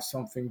 months we have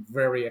something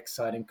very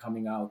exciting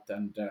coming out.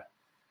 And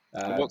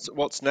And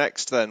what's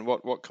next then?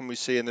 What can we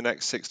see in the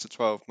next 6 to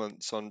 12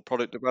 months on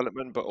product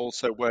development, but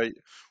also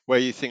where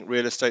you think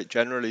real estate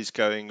generally is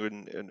going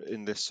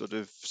in this sort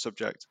of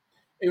subject?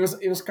 it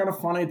was kind of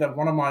funny that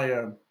one of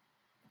my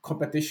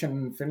competition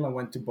in Finland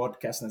went to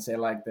podcast and say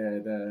like,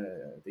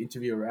 the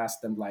interviewer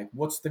asked them like,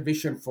 what's the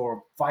vision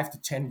for 5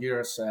 to 10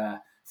 years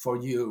for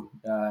you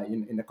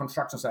in the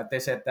construction side? They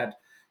said that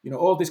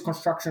all these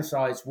construction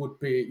sites would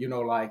be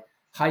like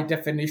high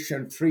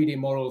definition 3D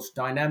models,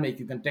 dynamic.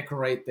 You can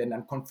decorate them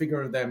and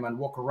configure them and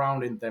walk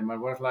around in them.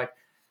 And we're like,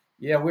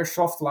 yeah, we're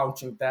soft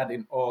launching that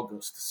in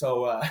August.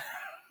 So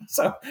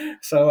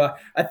so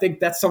I think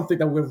that's something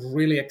that we're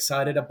really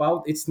excited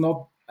about. It's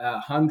not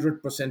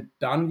 100%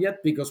 done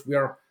yet because we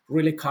are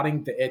really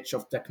cutting the edge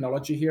of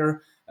technology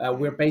here.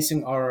 We're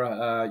basing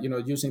our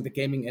using the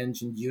gaming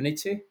engine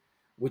Unity,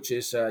 which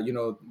is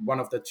one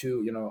of the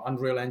two.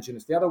 Unreal Engine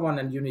is the other one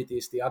and Unity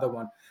is the other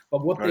one.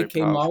 But what they Very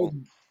came out, powerful.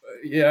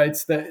 yeah,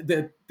 it's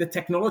the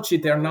technology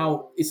there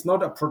now. It's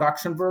not a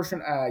production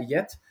version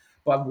yet,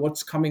 but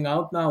what's coming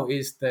out now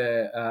is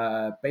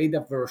the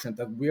beta version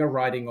that we are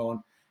writing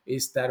on.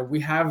 Is that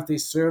we have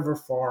these server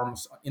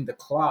farms in the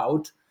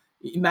cloud.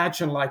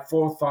 Imagine like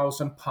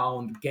 4,000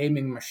 pound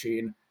gaming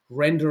machine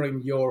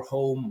rendering your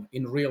home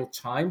in real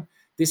time.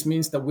 This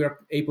means that we're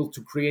able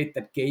to create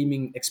that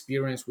gaming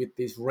experience with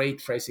this ray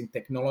tracing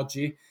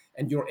technology,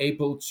 and you're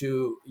able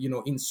to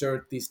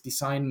insert this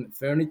design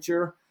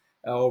furniture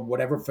or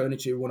whatever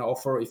furniture you want to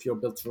offer if you're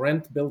a built to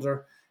rent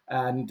builder,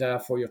 and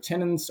for your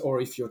tenants,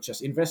 or if you're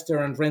just investor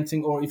and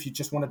renting, or if you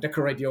just want to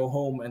decorate your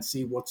home and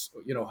see what's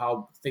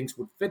how things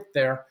would fit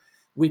there.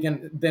 We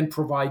can then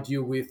provide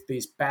you with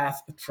this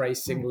path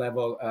tracing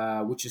level,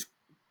 which is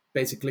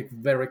basically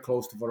very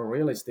close to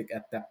photorealistic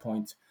at that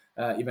point,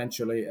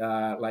 eventually,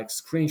 like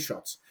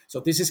screenshots. So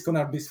this is going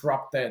to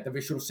disrupt the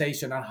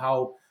visualization on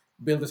how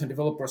builders and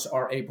developers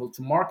are able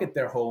to market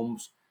their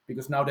homes,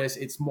 because nowadays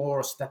it's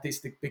more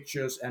statistic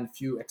pictures and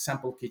few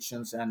example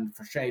kitchens and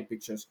facade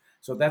pictures.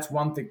 So that's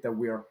one thing that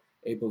we are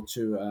able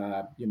to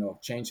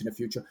change in the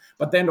future.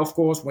 But then of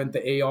course when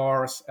the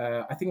ARs,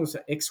 I think it was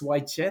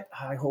XYZ,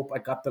 I hope I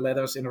got the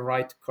letters in the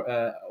right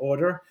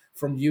order,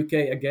 from UK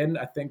again,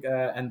 I think,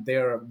 and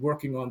they're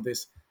working on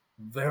this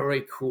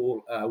very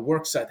cool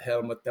worksite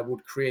helmet that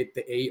would create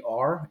the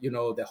AR,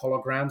 the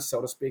holograms,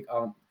 so to speak.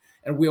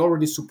 And we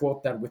already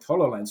support that with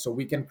HoloLens, so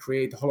we can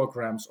create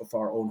holograms of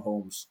our own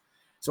homes.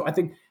 So I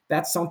think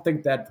that's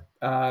something that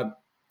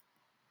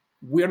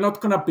we're not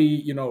gonna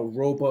be,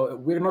 robot.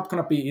 We're not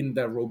gonna be in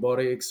the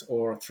robotics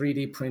or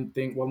 3D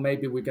printing. Well,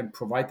 maybe we can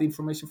provide the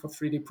information for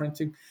 3D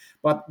printing,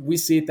 but we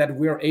see that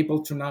we're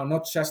able to now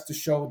not just to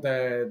show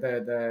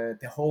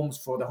the homes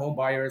for the home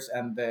buyers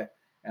and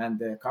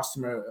the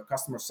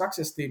customer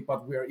success team,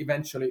 but we're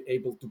eventually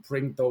able to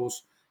bring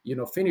those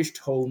finished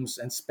homes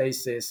and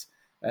spaces,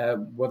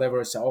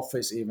 whatever it's an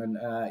office even,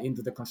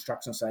 into the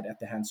construction site at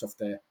the hands of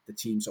the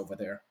teams over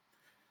there.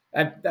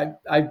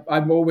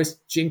 I'm always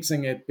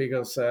jinxing it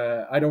because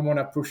I don't want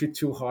to push it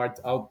too hard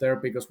out there,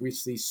 because we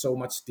see so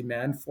much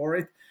demand for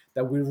it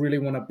that we really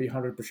want to be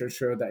 100%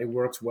 sure that it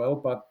works well.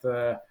 But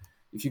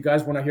if you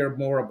guys want to hear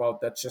more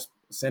about that, just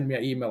send me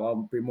an email.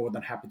 I'll be more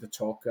than happy to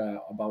talk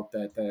about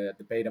the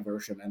beta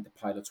version and the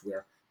pilots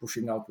we're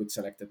pushing out with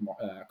selected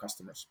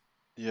customers.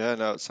 Yeah,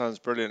 no, it sounds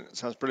brilliant. It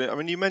sounds brilliant. I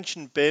mean, you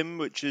mentioned BIM,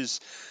 which is,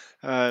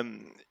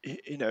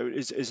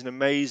 is an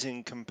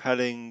amazing,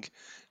 compelling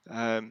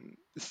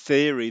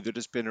theory that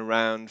has been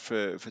around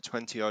for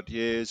 20 odd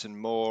years and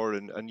more,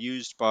 and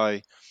used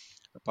by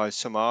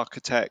some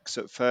architects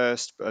at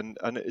first, and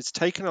it's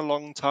taken a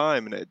long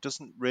time, and it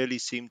doesn't really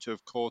seem to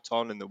have caught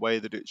on in the way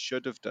that it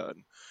should have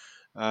done.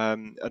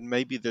 And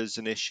maybe there's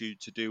an issue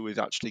to do with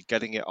actually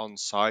getting it on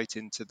site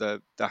into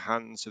the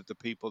hands of the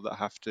people that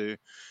have to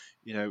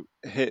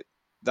hit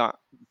that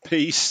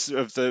piece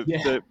of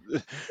Yeah,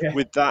 the yeah,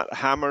 with that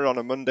hammer on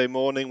a Monday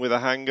morning with a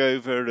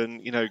hangover,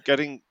 and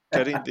getting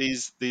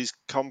these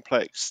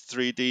complex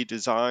 3D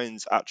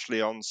designs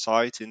actually on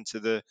site into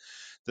the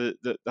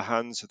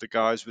hands of the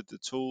guys with the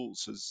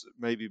tools has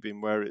maybe been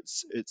where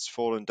it's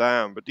fallen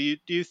down. But do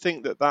you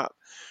think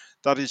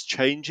that is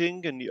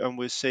changing, and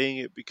we're seeing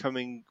it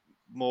becoming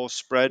more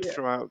spread yeah.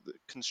 throughout the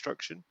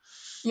construction?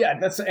 Yeah,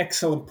 that's an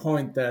excellent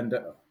point. And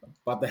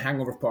about the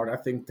hangover part, I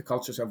think the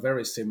cultures are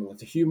very similar.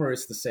 The humor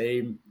is the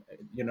same.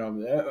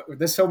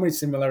 There's so many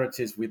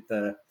similarities with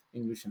the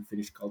English and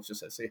Finnish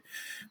cultures, I say.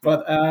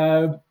 But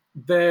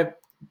the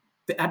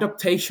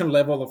adaptation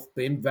level of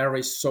BIM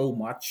varies so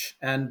much,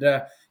 and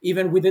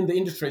even within the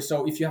industry.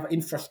 So if you have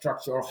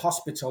infrastructure or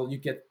hospital, you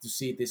get to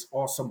see these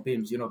awesome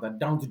BIMs, that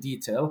down to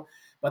detail.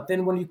 But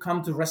then when you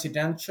come to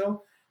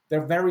residential,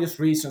 there are various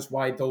reasons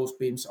why those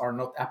BIMs are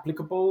not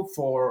applicable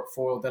for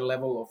the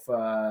level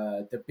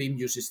of the BIM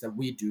uses that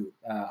we do.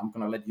 I'm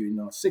going to let you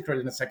know a secret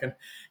in a second.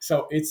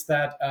 So it's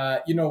that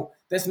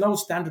there's no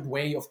standard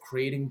way of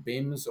creating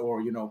BIMs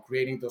or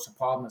creating those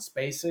apartment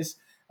spaces.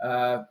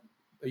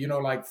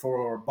 Like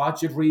for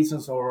budget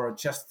reasons or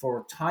just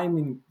for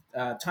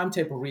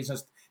timetable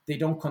reasons, they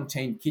don't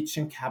contain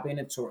kitchen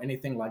cabinets or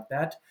anything like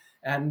that.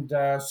 And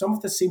some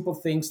of the simple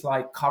things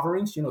like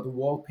coverings, the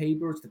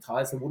wallpapers, the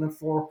tiles, the wooden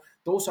floor,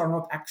 those are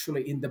not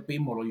actually in the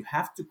BIM model. You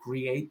have to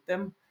create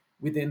them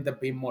within the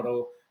BIM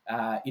model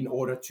in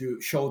order to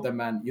show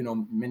them and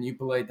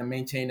manipulate and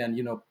maintain and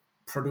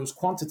produce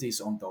quantities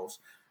on those.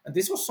 And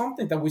this was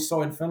something that we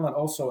saw in Finland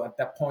also at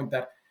that point,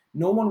 that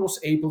no one was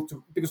able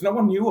to, because no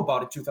one knew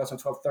about it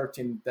 2012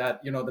 13,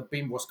 that the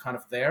BIM was kind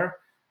of there.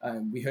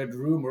 We heard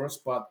rumors,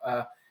 but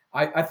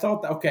I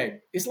thought,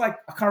 okay, it's like,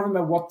 I can't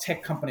remember what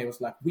tech company it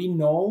was like. We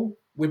know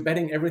we're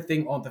betting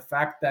everything on the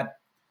fact that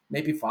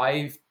maybe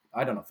 5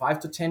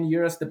 to 10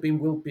 years, the BIM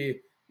will be,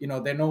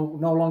 there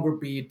no longer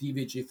be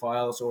DVG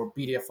files or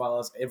PDF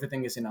files.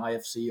 Everything is in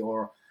IFC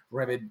or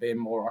Revit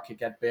BIM or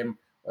ArchiCAD BIM.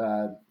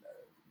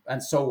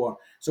 And so on.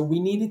 So we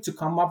needed to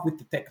come up with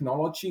the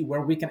technology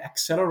where we can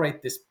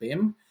accelerate this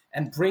BIM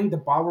and bring the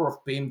power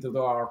of BIM to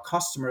our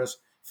customers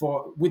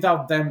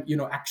without them,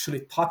 actually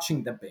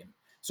touching the BIM.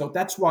 So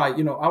that's why,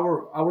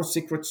 our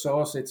secret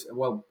sauce.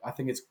 I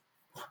think it's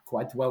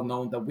quite well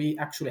known that we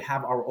actually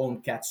have our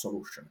own CAD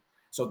solution.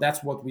 So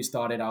that's what we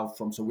started out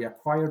from. So we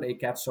acquired a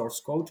CAD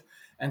source code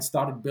and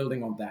started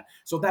building on that.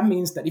 So that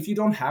means that if you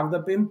don't have the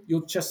BIM,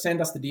 you just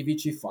send us the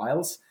DVG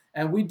files,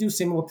 and we do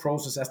similar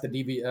process as the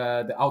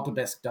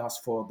Autodesk does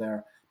for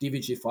their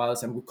DVG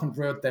files, and we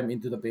convert them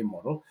into the BIM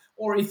model.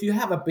 Or if you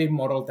have a BIM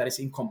model that is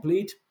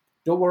incomplete,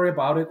 don't worry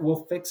about it.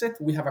 We'll fix it.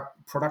 We have a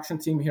production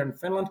team here in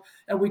Finland,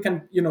 and we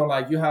can,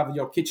 like you have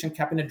your kitchen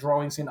cabinet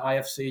drawings in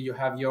IFC, you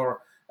have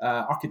your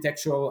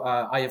architectural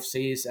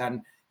IFCs,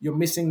 and you're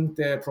missing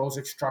the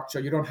project structure.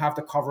 You don't have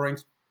the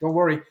coverings. Don't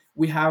worry.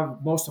 We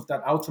have most of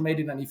that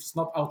automated, and if it's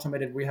not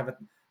automated, we have a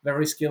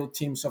very skilled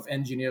teams of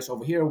engineers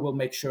over here. We'll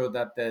make sure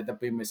that the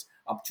BIM is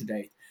up to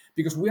date,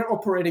 because we are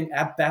operating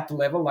at that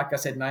level. Like I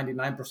said,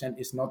 99%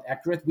 is not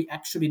accurate. We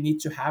actually need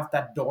to have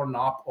that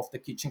doorknob of the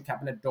kitchen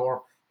cabinet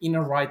door in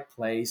a right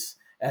place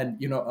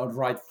and a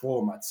right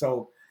format.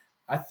 So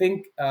I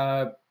think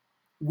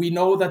we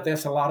know that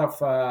there's a lot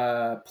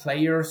of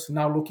players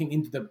now looking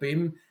into the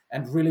BIM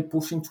and really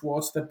pushing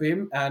towards the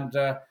BIM, and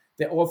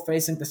they're all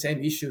facing the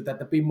same issue, that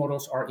the BIM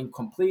models are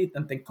incomplete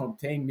and they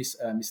contain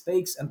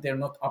mistakes, and they're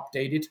not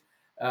updated.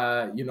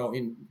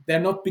 They're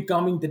not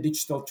becoming the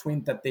digital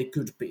twin that they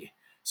could be.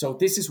 So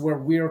this is where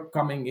we're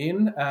coming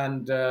in,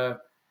 and over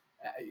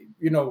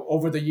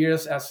the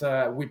years, as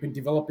we've been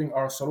developing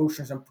our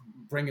solutions and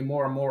bringing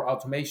more and more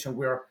automation,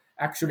 we're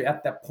actually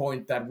at that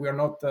point that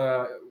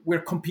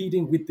we're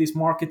competing with these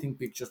marketing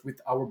pictures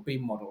with our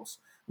BIM models,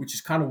 which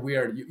is kind of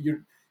weird.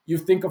 You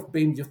think of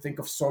BIM, you think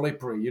of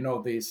Solibri,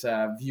 these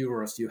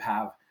viewers you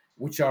have,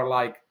 which are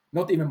like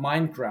not even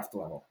Minecraft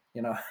level,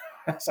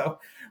 So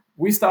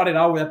we started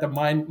out at the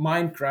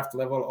Minecraft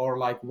level, or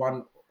like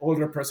one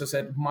older person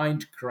said,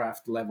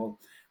 Minecraft level.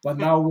 But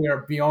now we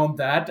are beyond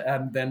that,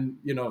 and then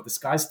the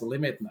sky's the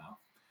limit now.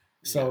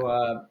 So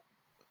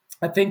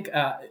I think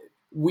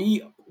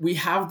we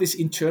have this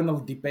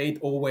internal debate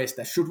always,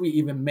 that should we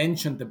even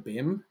mention the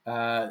BIM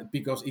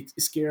because it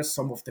scares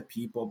some of the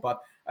people. But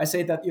I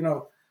say that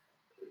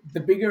the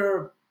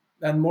bigger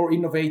and more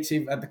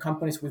innovative and the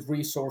companies with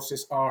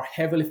resources are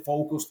heavily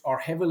focused, are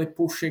heavily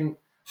pushing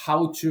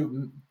how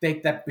to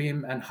take that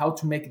BIM and how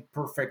to make it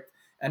perfect.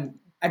 And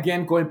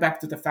again, going back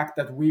to the fact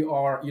that we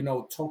are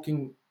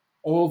talking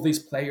all these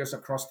players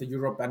across the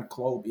Europe and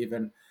globe,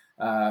 even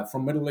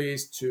from Middle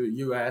East to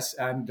US,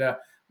 and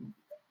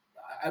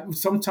I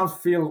sometimes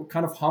feel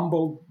kind of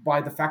humbled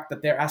by the fact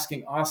that they're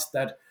asking us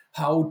that,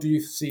 how do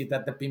you see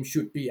that the BIM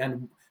should be,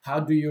 and how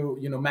do you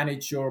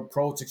manage your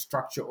project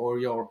structure or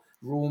your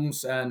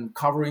rooms and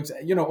coverings,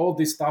 all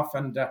this stuff.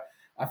 And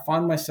I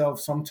find myself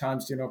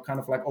sometimes kind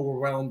of like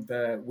overwhelmed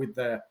with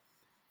the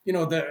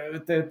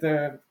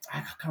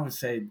I can't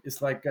say,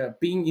 it's like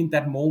being in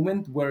that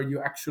moment where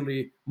you're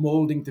actually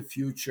molding the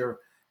future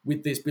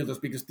with these builders,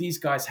 because these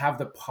guys have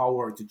the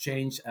power to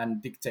change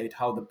and dictate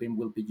how the BIM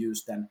will be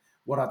used and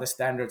what are the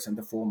standards and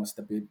the formats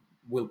that we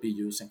will be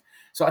using.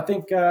 So I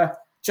think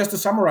just to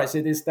summarize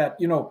it is that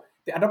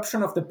the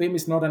adoption of the BIM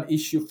is not an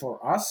issue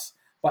for us,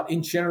 but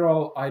in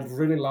general, I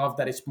really love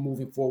that it's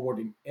moving forward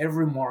in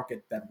every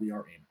market that we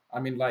are in.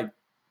 I mean, like,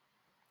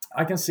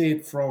 I can see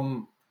it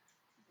from,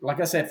 like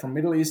I said, from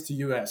Middle East to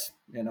US,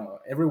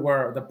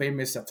 everywhere the BIM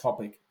is a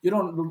topic.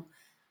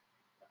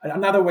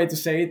 Another way to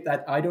say it,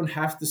 that I don't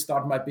have to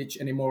start my pitch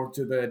anymore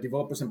to the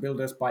developers and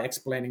builders by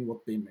explaining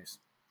what BIM is.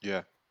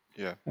 Yeah,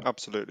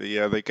 absolutely.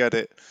 Yeah, they get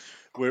it.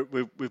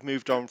 We've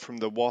moved on from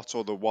the what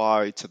or the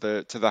why to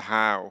the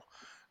how,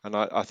 and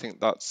I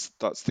think that's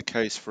the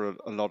case for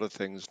a lot of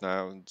things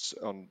now. And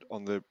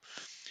on the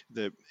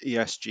the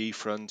ESG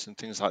front and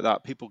things like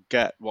that. People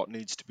get what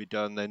needs to be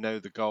done. They know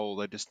the goal.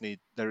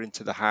 They're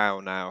into the how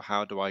now.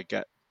 How do I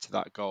get to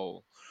that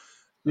goal?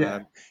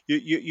 Yeah.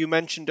 You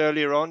mentioned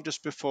earlier on,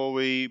 just before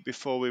we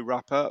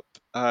wrap up,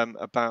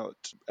 about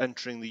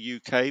entering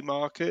the UK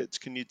market.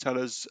 Can you tell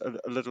us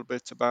a little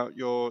bit about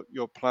your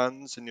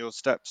plans and your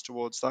steps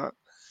towards that?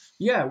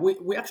 Yeah,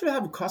 we actually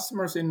have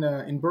customers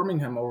in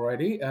Birmingham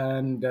already,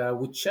 and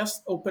we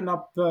just opened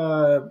up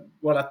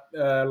at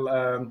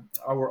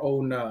our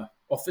own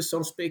office, so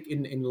to speak,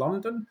 in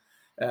London.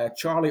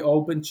 Charlie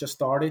Albin just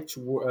started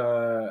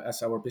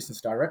as our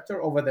business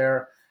director over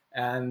there,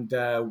 and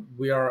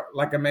we are,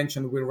 like I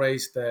mentioned, we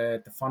raised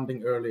the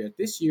funding earlier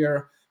this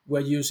year. We're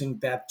using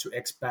that to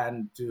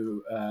expand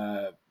to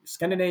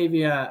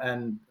Scandinavia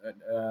and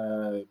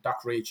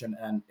DACH region,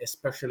 and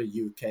especially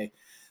UK.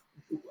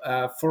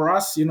 For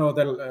us,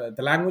 the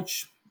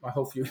language. I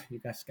hope you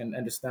guys can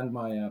understand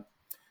my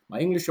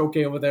English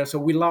okay over there. So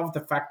we love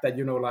the fact that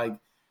like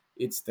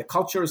it's the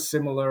culture is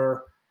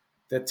similar.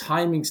 The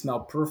timing's now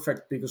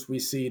perfect because we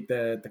see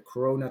the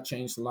Corona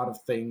changed a lot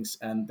of things,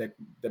 and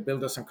the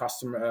builders and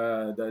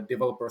the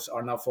developers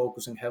are now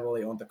focusing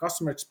heavily on the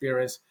customer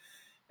experience.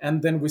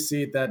 And then we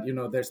see that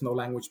there's no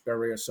language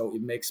barrier, so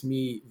it makes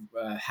me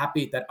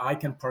happy that I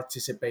can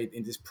participate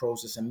in this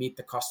process and meet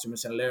the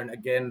customers and learn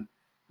again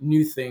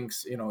new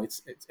things.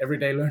 It's every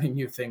day learning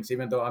new things,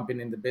 even though I've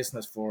been in the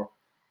business for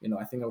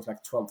I think I was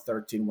like 12,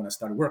 13 when I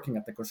started working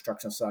at the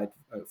construction site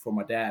for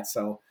my dad.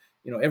 So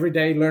every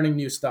day learning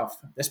new stuff,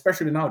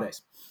 especially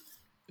nowadays.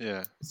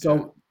 Yeah, yeah.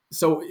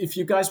 So if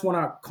you guys want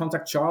to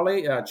contact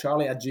Charlie,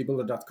 Charlie at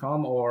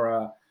gbuilder.com,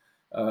 or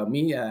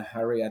me,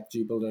 Harry at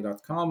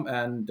gbuilder.com.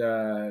 And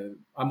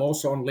I'm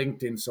also on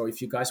LinkedIn. So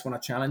if you guys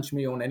want to challenge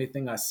me on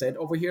anything I said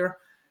over here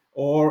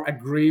or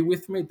agree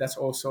with me, that's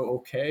also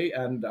okay.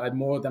 And I'm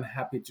more than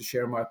happy to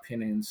share my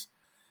opinions.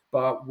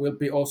 But we'll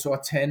be also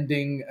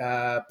attending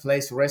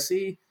Place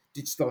Resi,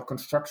 Digital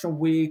Construction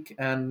Week,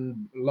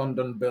 and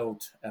London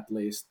Build at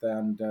least.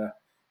 And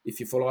if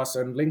you follow us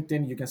on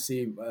LinkedIn, you can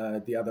see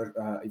the other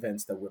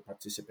events that we're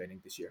participating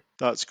this year.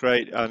 That's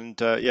great. And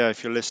yeah,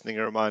 if you're listening,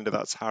 a reminder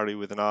that's Harry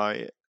with an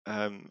I,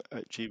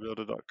 at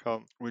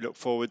gbuilder.com. We look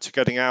forward to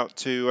getting out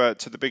to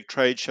the big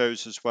trade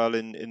shows as well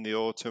in the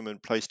autumn,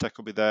 and Placetech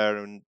will be there,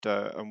 and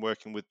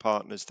working with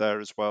partners there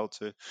as well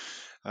to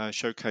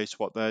showcase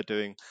what they're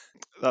doing.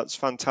 That's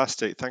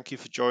fantastic. Thank you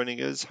for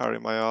joining us, Harry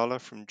Mayala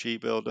from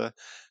gBuilder,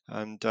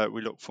 and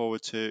we look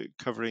forward to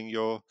covering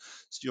your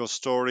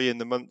story in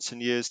the months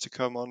and years to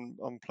come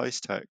on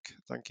Placetech.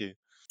 Thank you.